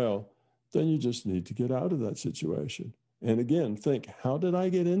very well, then you just need to get out of that situation. And again, think, how did I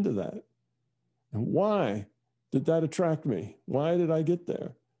get into that? And why did that attract me? Why did I get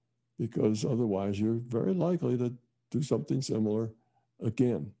there? Because otherwise you're very likely to do something similar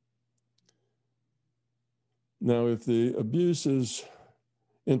again. Now, if the abuse is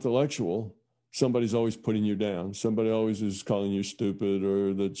intellectual, somebody's always putting you down. Somebody always is calling you stupid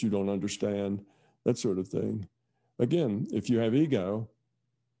or that you don't understand, that sort of thing. Again, if you have ego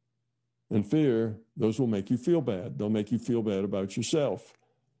and fear, those will make you feel bad. They'll make you feel bad about yourself.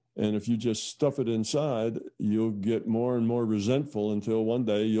 And if you just stuff it inside, you'll get more and more resentful until one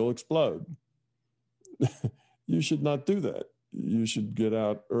day you'll explode. You should not do that. You should get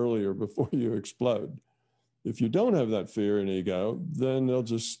out earlier before you explode. If you don't have that fear and ego, then they'll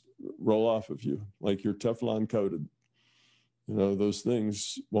just roll off of you like you're Teflon coated. You know, those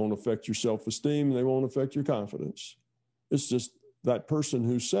things won't affect your self-esteem. They won't affect your confidence. It's just that person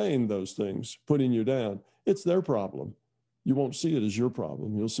who's saying those things, putting you down, it's their problem. You won't see it as your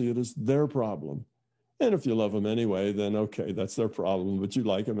problem. You'll see it as their problem. And if you love them anyway, then okay, that's their problem, but you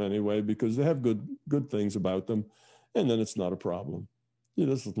like them anyway because they have good things about them, and then it's not a problem. You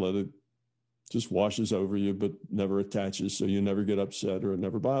just let it just washes over you, but never attaches, so you never get upset or it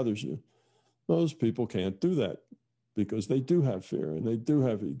never bothers you. Most people can't do that because they do have fear and they do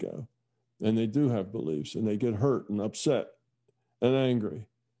have ego and they do have beliefs and they get hurt and upset and angry,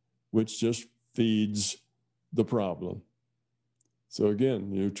 which just feeds the problem. So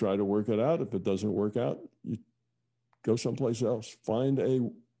again, you try to work it out. If it doesn't work out, you go someplace else. Find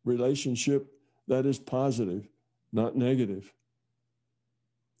a relationship that is positive, not negative.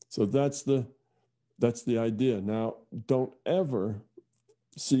 So that's the idea. Now, don't ever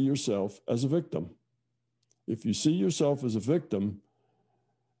see yourself as a victim. If you see yourself as a victim,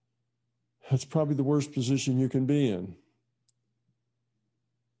 that's probably the worst position you can be in.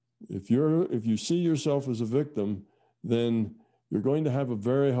 If you see yourself as a victim, then you're going to have a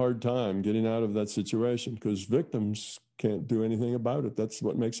very hard time getting out of that situation because victims can't do anything about it. That's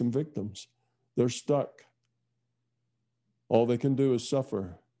what makes them victims. They're stuck. All they can do is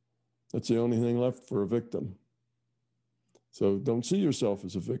suffer. That's the only thing left for a victim. So don't see yourself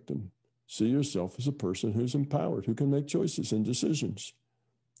as a victim. See yourself as a person who's empowered, who can make choices and decisions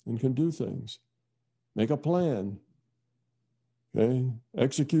and can do things. Make a plan. Okay?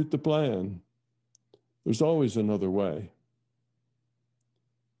 Execute the plan. There's always another way.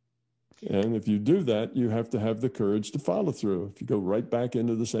 And if you do that, you have to have the courage to follow through. If you go right back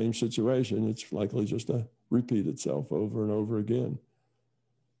into the same situation, it's likely just to repeat itself over and over again.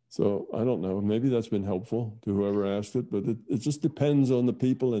 So I don't know, maybe that's been helpful to whoever asked it, but it just depends on the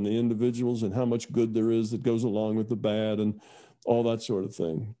people and the individuals and how much good there is that goes along with the bad and all that sort of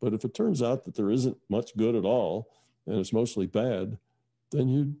thing. But if it turns out that there isn't much good at all and it's mostly bad, then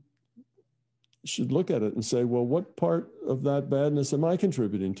you should look at it and say, well, what part of that badness am I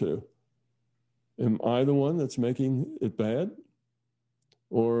contributing to? Am I the one that's making it bad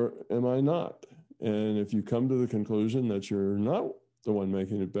or am I not? And if you come to the conclusion that you're not the one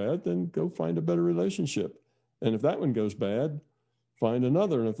making it bad, then go find a better relationship. And if that one goes bad, find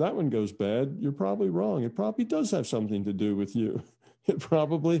another. And if that one goes bad, you're probably wrong. It probably does have something to do with you. It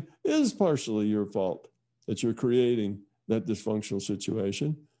probably is partially your fault that you're creating that dysfunctional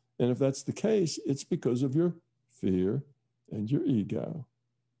situation. And if that's the case, it's because of your fear and your ego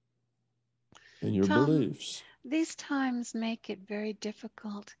and your Tom, beliefs. these times make it very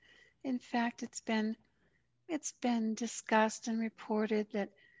difficult. In fact, it's been discussed and reported that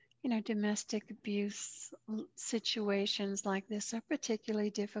domestic abuse situations like this are particularly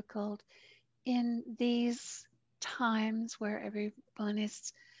difficult in these times where everyone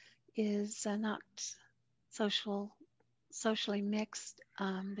is not socially mixed.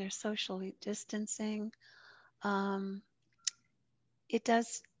 They're socially distancing. Um, it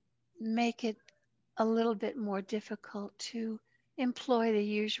does make it a little bit more difficult to employ the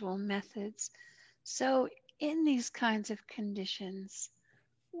usual methods. So, in these kinds of conditions,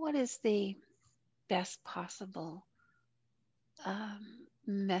 what is the best possible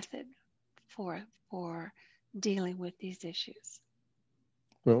method for dealing with these issues?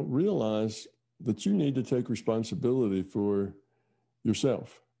 Well, realize that you need to take responsibility for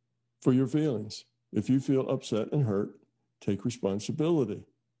yourself, for your feelings. If you feel upset and hurt, take responsibility.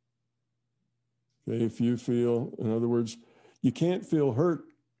 Okay, if you feel, in other words, you can't feel hurt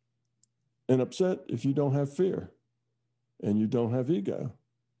and upset if you don't have fear and you don't have ego.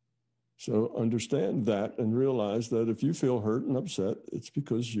 So understand that and realize that if you feel hurt and upset, it's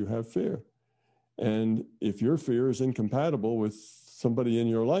because you have fear. And if your fear is incompatible with somebody in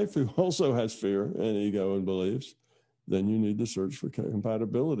your life who also has fear and ego and beliefs, then you need to search for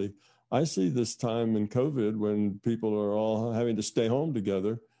compatibility. I see this time in COVID when people are all having to stay home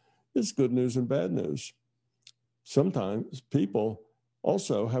together, it's good news and bad news. Sometimes people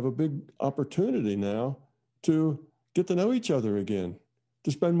also have a big opportunity now to get to know each other again,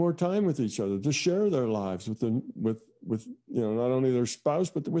 to spend more time with each other, to share their lives with not only their spouse,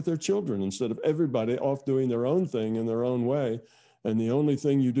 but with their children, instead of everybody off doing their own thing in their own way. And the only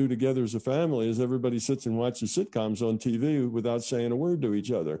thing you do together as a family is everybody sits and watches sitcoms on TV without saying a word to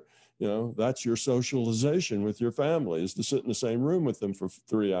each other. That's your socialization with your family, is to sit in the same room with them for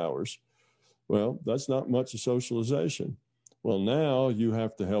 3 hours. Well, that's not much of socialization. Well, now you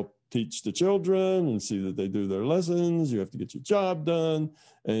have to help teach the children and see that they do their lessons. You have to get your job done,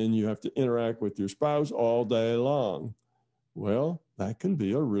 and you have to interact with your spouse all day long. Well, that can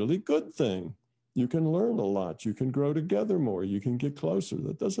be a really good thing. You can learn a lot. You can grow together more. You can get closer.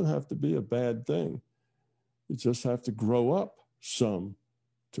 That doesn't have to be a bad thing. You just have to grow up some,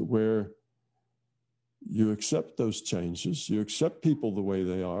 to where you accept those changes, you accept people the way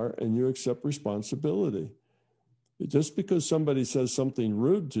they are, and you accept responsibility. Just because somebody says something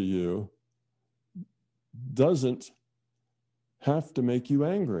rude to you doesn't have to make you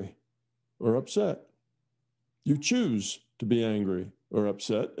angry or upset. You choose to be angry or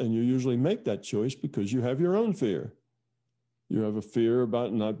upset, and you usually make that choice because you have your own fear. You have a fear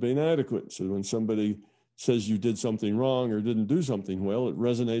about not being adequate. So when somebody says you did something wrong or didn't do something well, it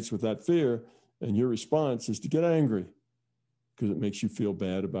resonates with that fear, and your response is to get angry because it makes you feel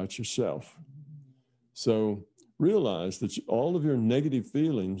bad about yourself. So realize that all of your negative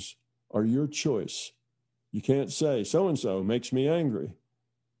feelings are your choice. You can't say, so-and-so makes me angry.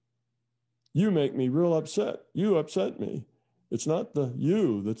 You make me real upset. You upset me. It's not the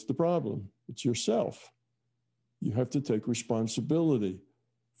you that's the problem. It's yourself. You have to take responsibility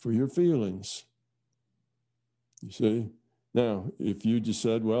for your feelings. You see? Now, if you just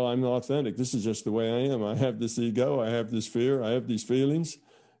said, well, I'm authentic, this is just the way I am. I have this ego, I have this fear, I have these feelings,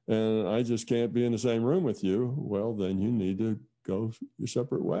 and I just can't be in the same room with you, well, then you need to go your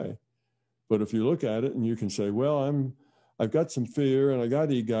separate way. But if you look at it and you can say, well, I've got some fear and I got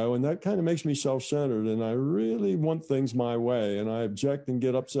ego, and that kind of makes me self-centered, and I really want things my way, and I object and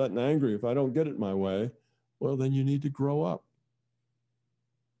get upset and angry if I don't get it my way, well, then you need to grow up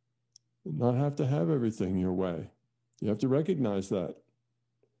and not have to have everything your way. You have to recognize that.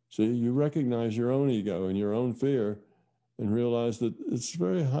 See, you recognize your own ego and your own fear and realize that it's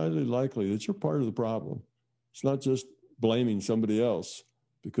very highly likely that you're part of the problem. It's not just blaming somebody else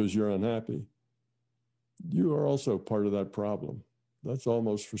because you're unhappy. You are also part of that problem. That's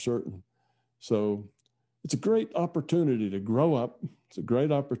almost for certain. So it's a great opportunity to grow up. It's a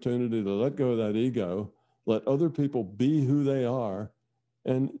great opportunity to let go of that ego, let other people be who they are,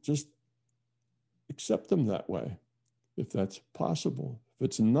 and just accept them that way, if that's possible. If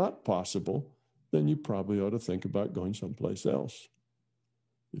it's not possible, then you probably ought to think about going someplace else.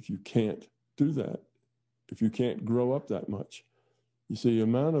 If you can't do that, if you can't grow up that much. You see, the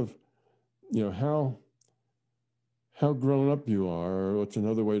amount of, how grown up you are, or what's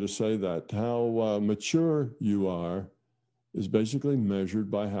another way to say that, how mature you are, is basically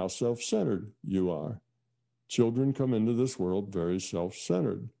measured by how self-centered you are. Children come into this world very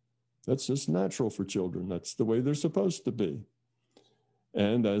self-centered. That's just natural for children. That's the way they're supposed to be.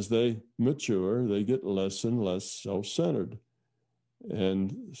 And as they mature, they get less and less self-centered.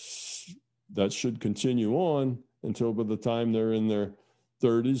 And that should continue on until by the time they're in their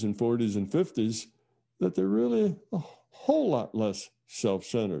 30s and 40s and 50s, that they're really a whole lot less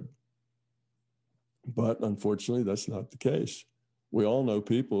self-centered. But unfortunately, that's not the case. We all know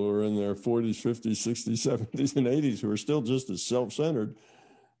people who are in their 40s, 50s, 60s, 70s, and 80s who are still just as self-centered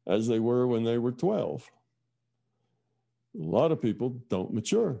as they were when they were 12. A lot of people don't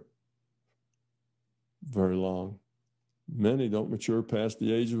mature very long. Many don't mature past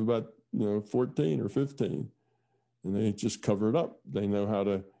the age of about 14 or 15, and they just cover it up. They know how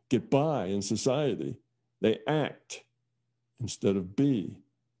to get by in society. They act instead of be.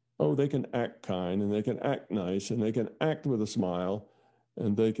 Oh, they can act kind, and they can act nice, and they can act with a smile,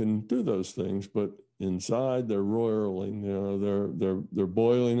 and they can do those things, but inside they're roiling, they're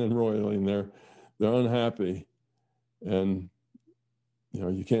boiling and roiling, they're unhappy. And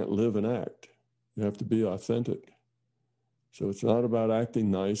you can't live and act. You have to be authentic. So it's not about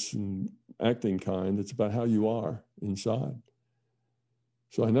acting nice and acting kind, it's about how you are inside.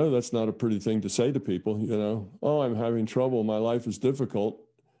 So I know that's not a pretty thing to say to people, oh, I'm having trouble, my life is difficult.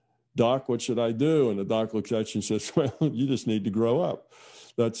 Doc, what should I do? And the doc looks at you and says, well, you just need to grow up.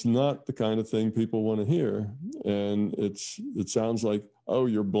 That's not the kind of thing people want to hear. And it sounds like, oh,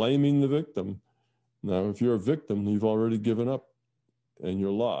 you're blaming the victim. Now, if you're a victim, you've already given up and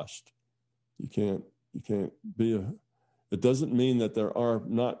you're lost. You can't be it doesn't mean that there are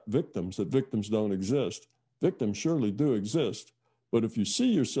not victims, that victims don't exist. Victims surely do exist. But if you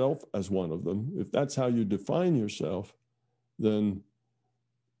see yourself as one of them, if that's how you define yourself, then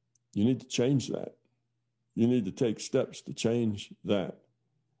you need to change that. You need to take steps to change that.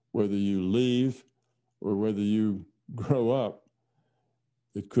 Whether you leave or whether you grow up,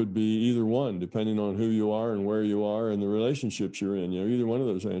 it could be either one, depending on who you are and where you are and the relationships you're in. Either one of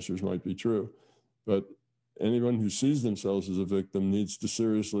those answers might be true. But anyone who sees themselves as a victim needs to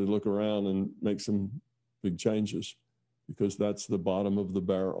seriously look around and make some big changes, because that's the bottom of the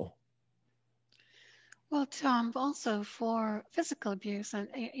barrel. Well, Tom, also for physical abuse and,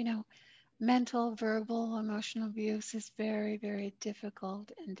 mental, verbal, emotional abuse is very, very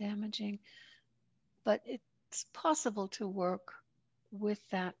difficult and damaging, but it's possible to work with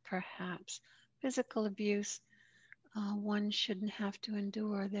that perhaps. Physical abuse, one shouldn't have to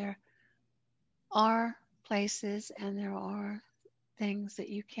endure. There are places and there are things that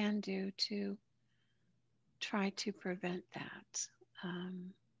you can do to try to prevent that.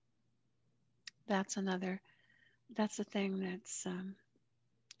 Um, that's another, that's a thing that's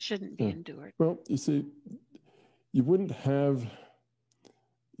shouldn't be Yeah. endured. Well, you see, you wouldn't have,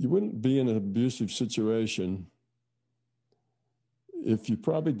 you wouldn't be in an abusive situation if you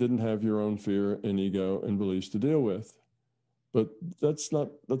probably didn't have your own fear and ego and beliefs to deal with. But that's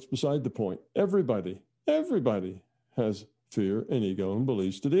beside the point. Everybody has fear and ego and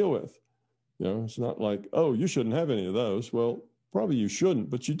beliefs to deal with. You know, it's not like, oh, you shouldn't have any of those. Well, probably you shouldn't,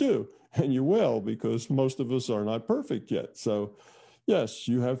 but you do, and you will, because most of us are not perfect yet. So, yes,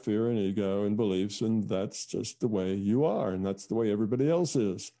 you have fear and ego and beliefs, and that's just the way you are, and that's the way everybody else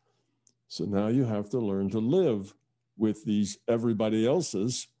is. So now you have to learn to live with these everybody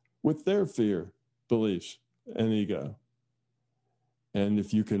else's, with their fear, beliefs, and ego. And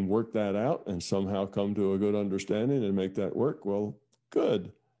if you can work that out and somehow come to a good understanding and make that work, well,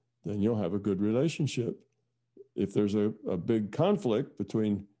 good. Then you'll have a good relationship. If there's a big conflict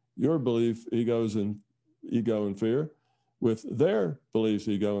between your belief, ego and fear with their beliefs,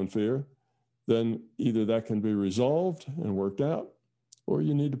 ego, and fear, then either that can be resolved and worked out, or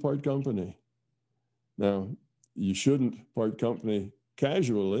you need to part company. Now, you shouldn't part company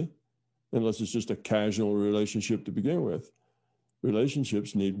casually, unless it's just a casual relationship to begin with.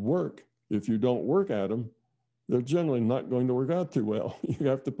 Relationships need work. If you don't work at them, they're generally not going to work out too well. You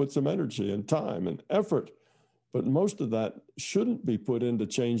have to put some energy and time and effort. But most of that shouldn't be put into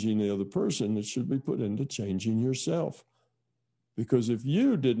changing the other person. It should be put into changing yourself. Because if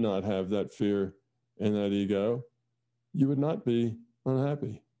you did not have that fear and that ego, you would not be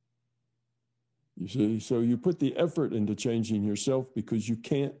unhappy. You see, so you put the effort into changing yourself because you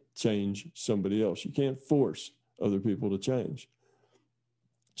can't change somebody else. You can't force other people to change.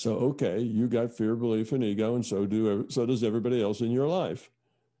 So, okay, you got fear, belief, and ego, and so does everybody else in your life.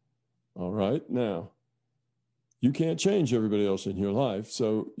 All right, now, you can't change everybody else in your life,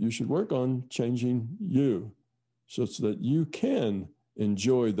 so you should work on changing you such that you can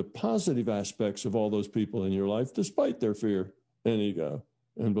enjoy the positive aspects of all those people in your life despite their fear and ego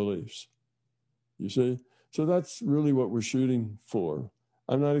and beliefs. You see? So that's really what we're shooting for.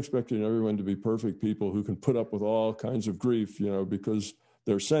 I'm not expecting everyone to be perfect people who can put up with all kinds of grief, because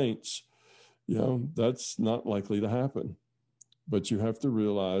they're saints. That's not likely to happen. But you have to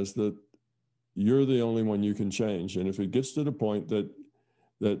realize that you're the only one you can change. And if it gets to the point that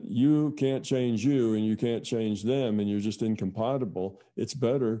you can't change you and you can't change them and you're just incompatible, it's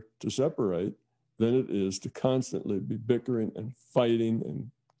better to separate than it is to constantly be bickering and fighting and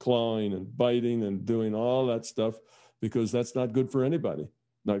clawing and biting and doing all that stuff, because that's not good for anybody.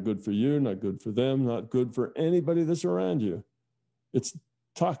 Not good for you, not good for them, not good for anybody that's around you. It's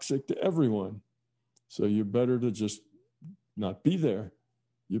toxic to everyone. So you're better to just not be there.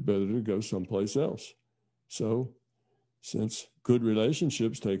 You're better to go someplace else. So since good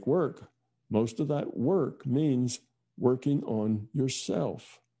relationships take work, most of that work means working on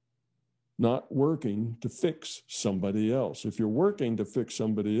yourself, not working to fix somebody else. If you're working to fix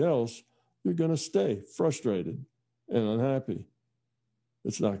somebody else, you're going to stay frustrated and unhappy.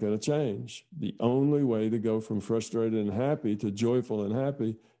 It's not going to change. The only way to go from frustrated and happy to joyful and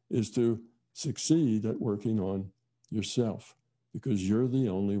happy is to succeed at working on yourself, because you're the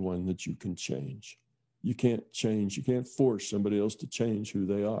only one that you can change. You can't change. You can't force somebody else to change who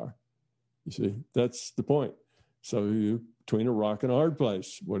they are. You see, that's the point. So you're between a rock and a hard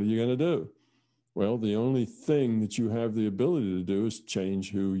place. What are you going to do? Well, the only thing that you have the ability to do is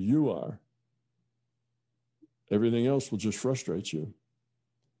change who you are. Everything else will just frustrate you.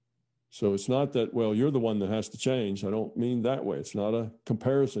 So it's not that, well, you're the one that has to change. I don't mean that way. It's not a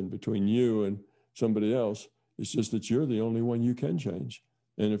comparison between you and somebody else. It's just that you're the only one you can change.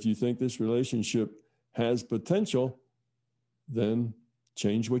 And if you think this relationship has potential, then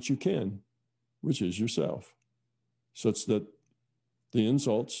change what you can, which is yourself, such that the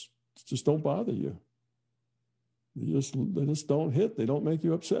insults just don't bother you. They just don't hit. They don't make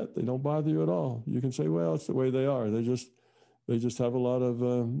you upset. They don't bother you at all. You can say, well, it's the way they are. They just have a lot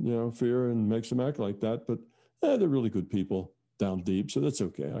of fear and makes them act like that. But they're really good people down deep, so that's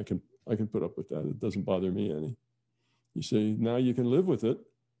okay. I can put up with that. It doesn't bother me any. You see, now you can live with it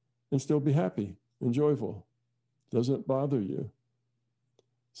and still be happy and joyful. Doesn't bother you.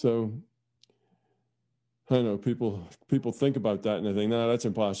 So I know people think about that and they think, no, that's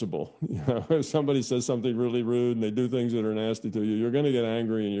impossible. If somebody says something really rude and they do things that are nasty to you, you're going to get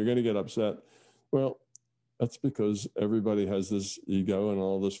angry and you're going to get upset. Well, that's because everybody has this ego and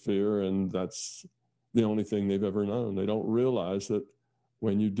all this fear, and that's the only thing they've ever known. They don't realize that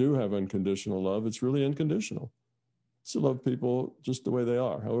when you do have unconditional love, it's really unconditional. It's to love people just the way they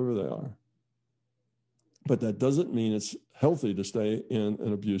are, however they are. But that doesn't mean it's healthy to stay in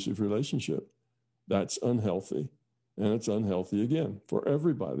an abusive relationship. That's unhealthy. And it's unhealthy, again, for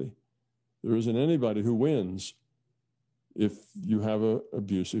everybody. There isn't anybody who wins if you have an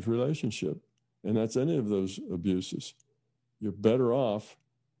abusive relationship. And that's any of those abuses. You're better off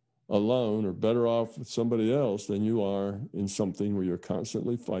alone or better off with somebody else than you are in something where you're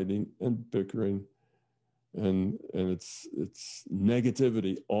constantly fighting and bickering, and it's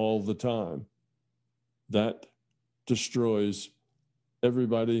negativity all the time. That destroys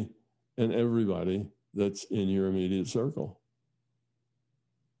everybody and everybody that's in your immediate circle.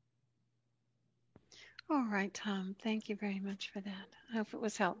 All right, Tom. Thank you very much for that. I hope it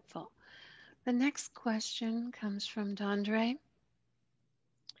was helpful. The next question comes from Dondre.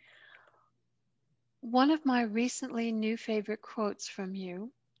 One of my recently new favorite quotes from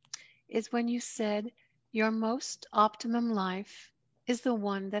you is when you said, "Your most optimum life is the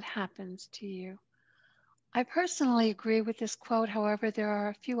one that happens to you." I personally agree with this quote. However, there are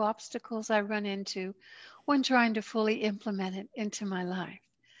a few obstacles I run into when trying to fully implement it into my life.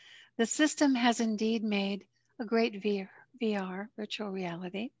 The system has indeed made a great VR, virtual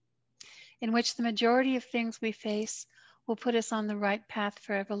reality, in which the majority of things we face will put us on the right path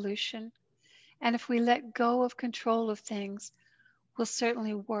for evolution. And if we let go of control of things, will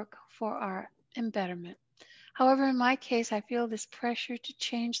certainly work for our embetterment. However, in my case, I feel this pressure to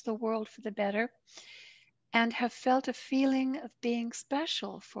change the world for the better and have felt a feeling of being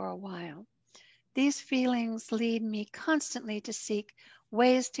special for a while. These feelings lead me constantly to seek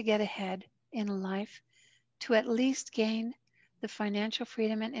ways to get ahead in life, to at least gain the financial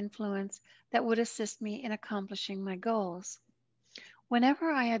freedom and influence that would assist me in accomplishing my goals.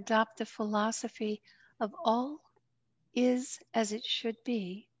 Whenever I adopt the philosophy of all is as it should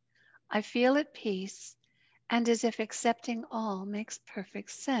be, I feel at peace and as if accepting all makes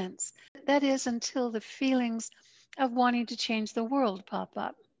perfect sense. That is, until the feelings of wanting to change the world pop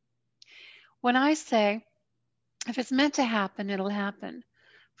up. When I say, if it's meant to happen, it'll happen,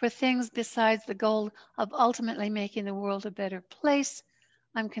 for things besides the goal of ultimately making the world a better place,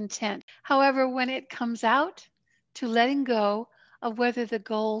 I'm content. However, when it comes out to letting go of whether the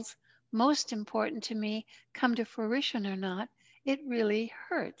goals most important to me come to fruition or not, it really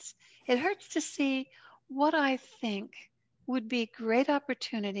hurts. It hurts to see what I think would be great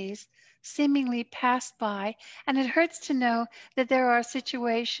opportunities seemingly pass by, and it hurts to know that there are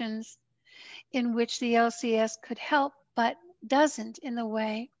situations in which the LCS could help but doesn't in the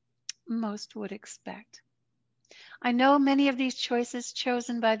way most would expect. I know many of these choices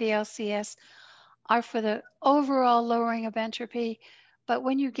chosen by the LCS are for the overall lowering of entropy, but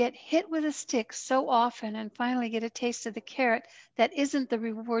when you get hit with a stick so often and finally get a taste of the carrot that isn't the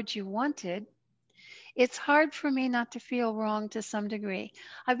reward you wanted, it's hard for me not to feel wrong to some degree.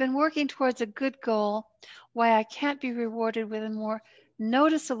 I've been working towards a good goal. Why I can't be rewarded with a more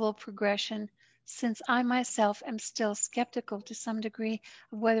noticeable progression, since I myself am still skeptical to some degree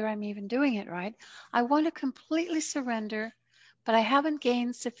of whether I'm even doing it right. I want to completely surrender, but I haven't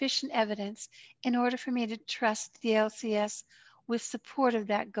gained sufficient evidence in order for me to trust the LCS with support of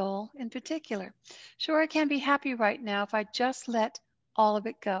that goal in particular. Sure, I can be happy right now if I just let all of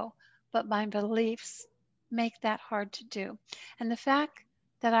it go, but my beliefs make that hard to do. And the fact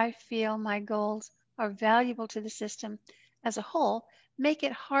that I feel my goals are valuable to the system as a whole make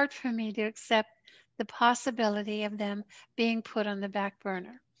it hard for me to accept the possibility of them being put on the back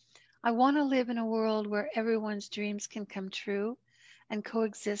burner. I want to live in a world where everyone's dreams can come true and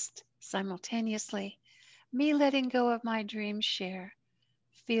coexist simultaneously. Me letting go of my dream share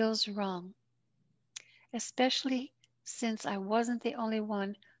feels wrong, especially since I wasn't the only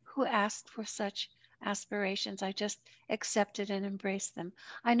one who asked for such aspirations. I just accepted and embraced them.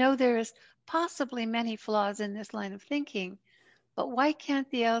 I know there is possibly many flaws in this line of thinking, but why can't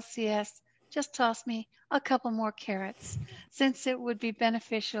the LCS just toss me a couple more carrots, since it would be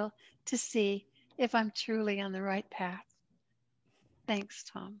beneficial to see if I'm truly on the right path? Thanks,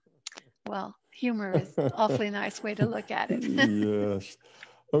 Tom. Well, humor is an awfully nice way to look at it. Yes.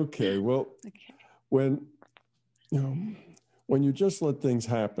 Okay. Well, Okay. when you know, when you just let things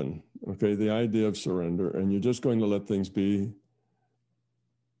happen, okay, the idea of surrender, and you're just going to let things be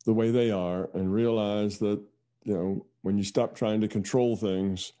the way they are, and realize that, when you stop trying to control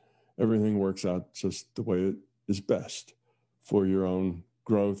things, everything works out just the way it is best for your own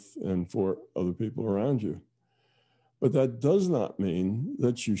growth and for other people around you. But that does not mean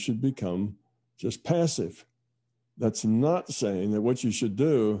that you should become just passive. That's not saying that what you should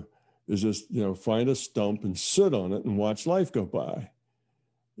do is just, find a stump and sit on it and watch life go by.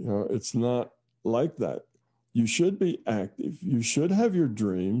 It's not like that. You should be active. You should have your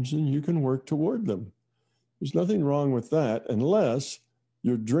dreams and you can work toward them. There's nothing wrong with that unless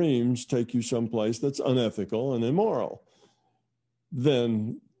your dreams take you someplace that's unethical and immoral.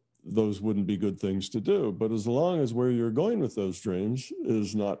 Then those wouldn't be good things to do. But as long as where you're going with those dreams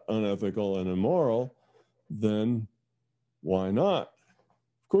is not unethical and immoral, then why not?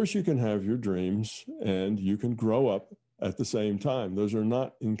 Of course, you can have your dreams and you can grow up at the same time. Those are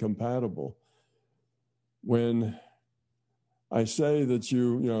not incompatible. When I say that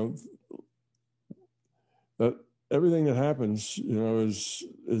that everything that happens,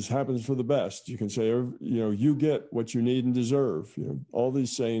 is happens for the best. You can say, you get what you need and deserve. All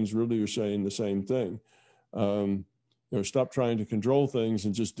these sayings really are saying the same thing. Stop trying to control things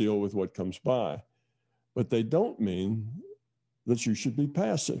and just deal with what comes by. But they don't mean that you should be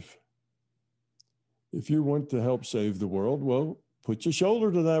passive. If you want to help save the world, well, put your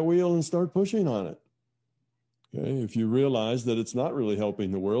shoulder to that wheel and start pushing on it. Okay? If you realize that it's not really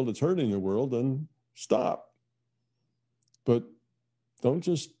helping the world, it's hurting the world, then stop. But don't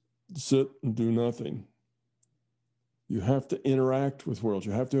just sit and do nothing. You have to interact with worlds.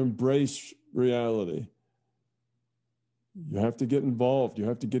 You have to embrace reality. You have to get involved. You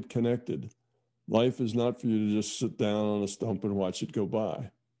have to get connected. Life is not for you to just sit down on a stump and watch it go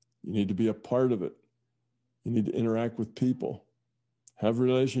by. You need to be a part of it. You need to interact with people, have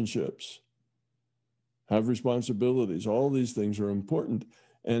relationships, have responsibilities. All these things are important.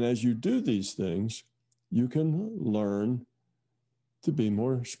 And as you do these things, you can learn to be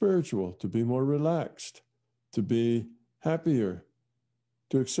more spiritual, to be more relaxed, to be happier,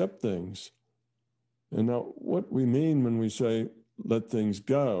 to accept things. And now what we mean when we say let things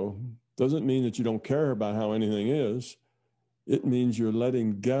go doesn't mean that you don't care about how anything is. It means you're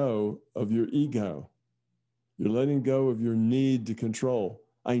letting go of your ego. You're letting go of your need to control.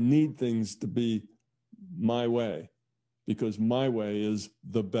 I need things to be my way because my way is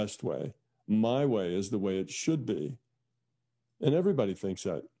the best way. My way is the way it should be. And everybody thinks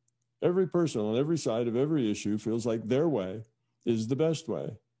that. Every person on every side of every issue feels like their way is the best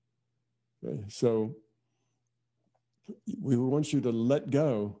way. Okay? So we want you to let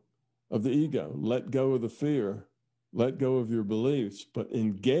go of the ego, let go of the fear, let go of your beliefs, but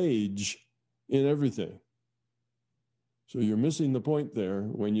engage in everything. So you're missing the point there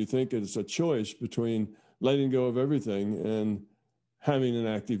when you think it's a choice between letting go of everything and having an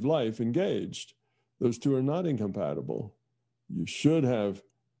active life engaged. Those two are not incompatible. You should have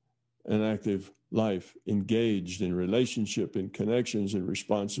an active life engaged in relationship, in connections, in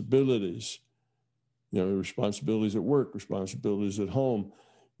responsibilities. Responsibilities at work, responsibilities at home.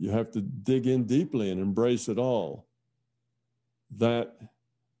 You have to dig in deeply and embrace it all. That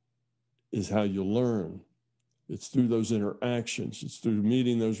is how you learn. It's through those interactions. It's through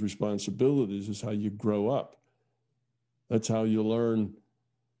meeting those responsibilities is how you grow up. That's how you learn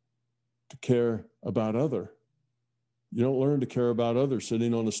to care about other. You don't learn to care about others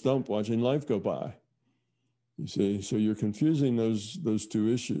sitting on a stump watching life go by. You see, so you're confusing those two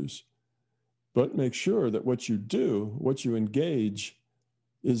issues. But make sure that what you do, what you engage,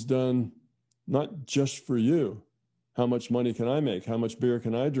 is done not just for you. How much money can I make? How much beer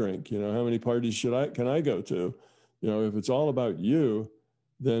can I drink? How many parties can I go to? If it's all about you,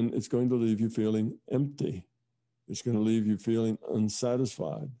 then it's going to leave you feeling empty. It's going to leave you feeling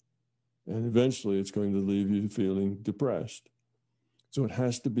unsatisfied. And eventually it's going to leave you feeling depressed. So it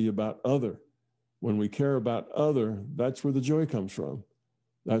has to be about other. When we care about other, that's where the joy comes from.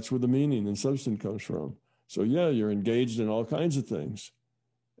 That's where the meaning and substance comes from. So yeah, you're engaged in all kinds of things.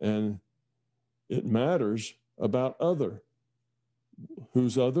 And it matters about other.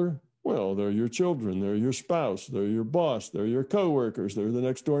 Who's other? Well, they're your children, they're your spouse, they're your boss, they're your coworkers, they're the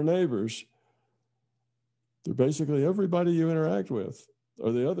next door neighbors. They're basically everybody you interact with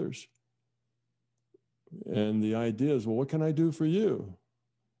are the others. And the idea is, well, what can I do for you?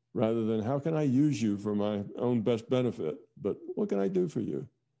 Rather than how can I use you for my own best benefit? But what can I do for you?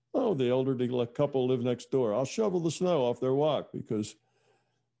 Oh, the elderly couple live next door. I'll shovel the snow off their walk because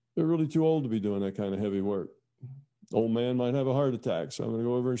they're really too old to be doing that kind of heavy work. Old man might have a heart attack, so I'm going to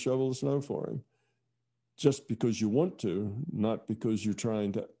go over and shovel the snow for him. Just because you want to, not because you're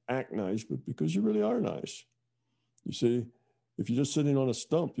trying to act nice, but because you really are nice. You see, if you're just sitting on a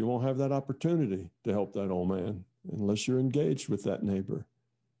stump, you won't have that opportunity to help that old man unless you're engaged with that neighbor.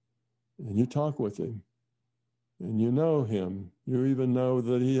 And you talk with him, and you know him. You even know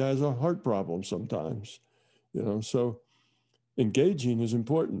that he has a heart problem sometimes. So engaging is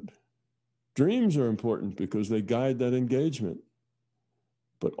important. Dreams are important because they guide that engagement.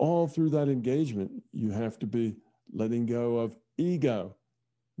 But all through that engagement, you have to be letting go of ego,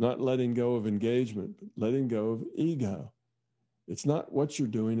 not letting go of engagement, but letting go of ego. It's not what you're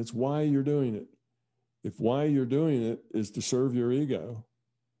doing, it's why you're doing it. If why you're doing it is to serve your ego,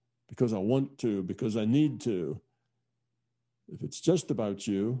 because I want to, because I need to, if it's just about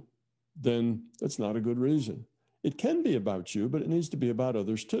you, then that's not a good reason. It can be about you, but it needs to be about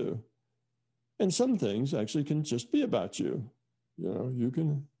others too. And some things actually can just be about you. You know,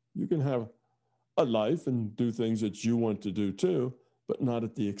 you can have a life and do things that you want to do too, but not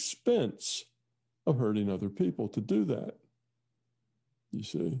at the expense of hurting other people to do that. You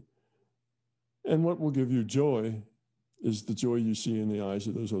see? And what will give you joy is the joy you see in the eyes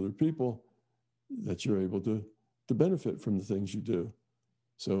of those other people, that you're able to benefit from the things you do.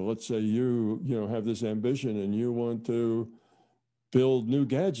 So let's say you have this ambition and you want to build new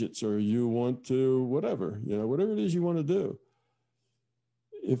gadgets, or you want to whatever it is you want to do.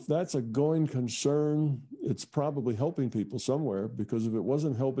 If that's a going concern, it's probably helping people somewhere, because if it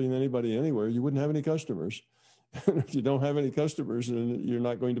wasn't helping anybody anywhere, you wouldn't have any customers. And if you don't have any customers, then you're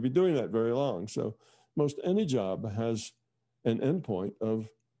not going to be doing that very long. So most any job has an endpoint of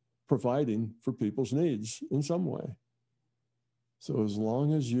providing for people's needs in some way. So as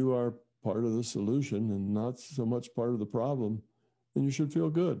long as you are part of the solution and not so much part of the problem, then you should feel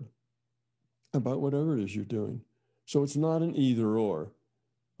good about whatever it is you're doing. So it's not an either or.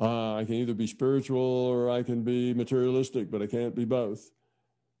 I can either be spiritual or I can be materialistic, but I can't be both.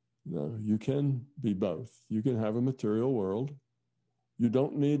 No, you can be both. You can have a material world. You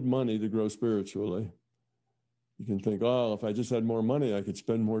don't need money to grow spiritually. You can think, oh, if I just had more money, I could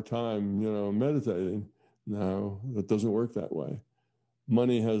spend more time, meditating. No, that doesn't work that way.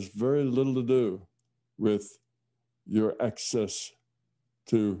 Money has very little to do with your access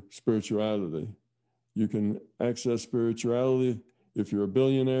to spirituality. You can access spirituality if you're a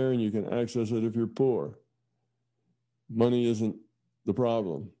billionaire, and you can access it if you're poor. Money isn't the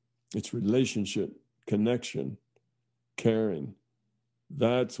problem. It's relationship, connection, caring.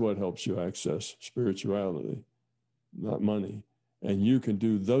 That's what helps you access spirituality, not money. And you can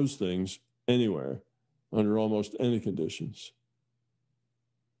do those things anywhere, under almost any conditions.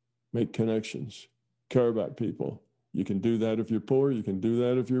 Make connections, care about people. You can do that if you're poor. You can do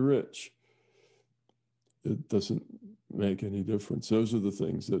that if you're rich. It doesn't make any difference. Those are the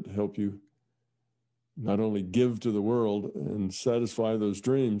things that help you not only give to the world and satisfy those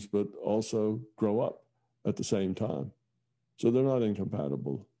dreams, but also grow up at the same time. So they're not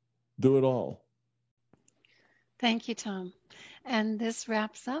incompatible. Do it all. Thank you, Tom. And this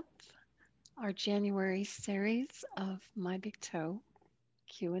wraps up our January series of My Big Toe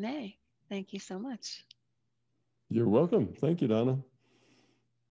Q&A. Thank you so much. You're welcome. Thank you, Donna.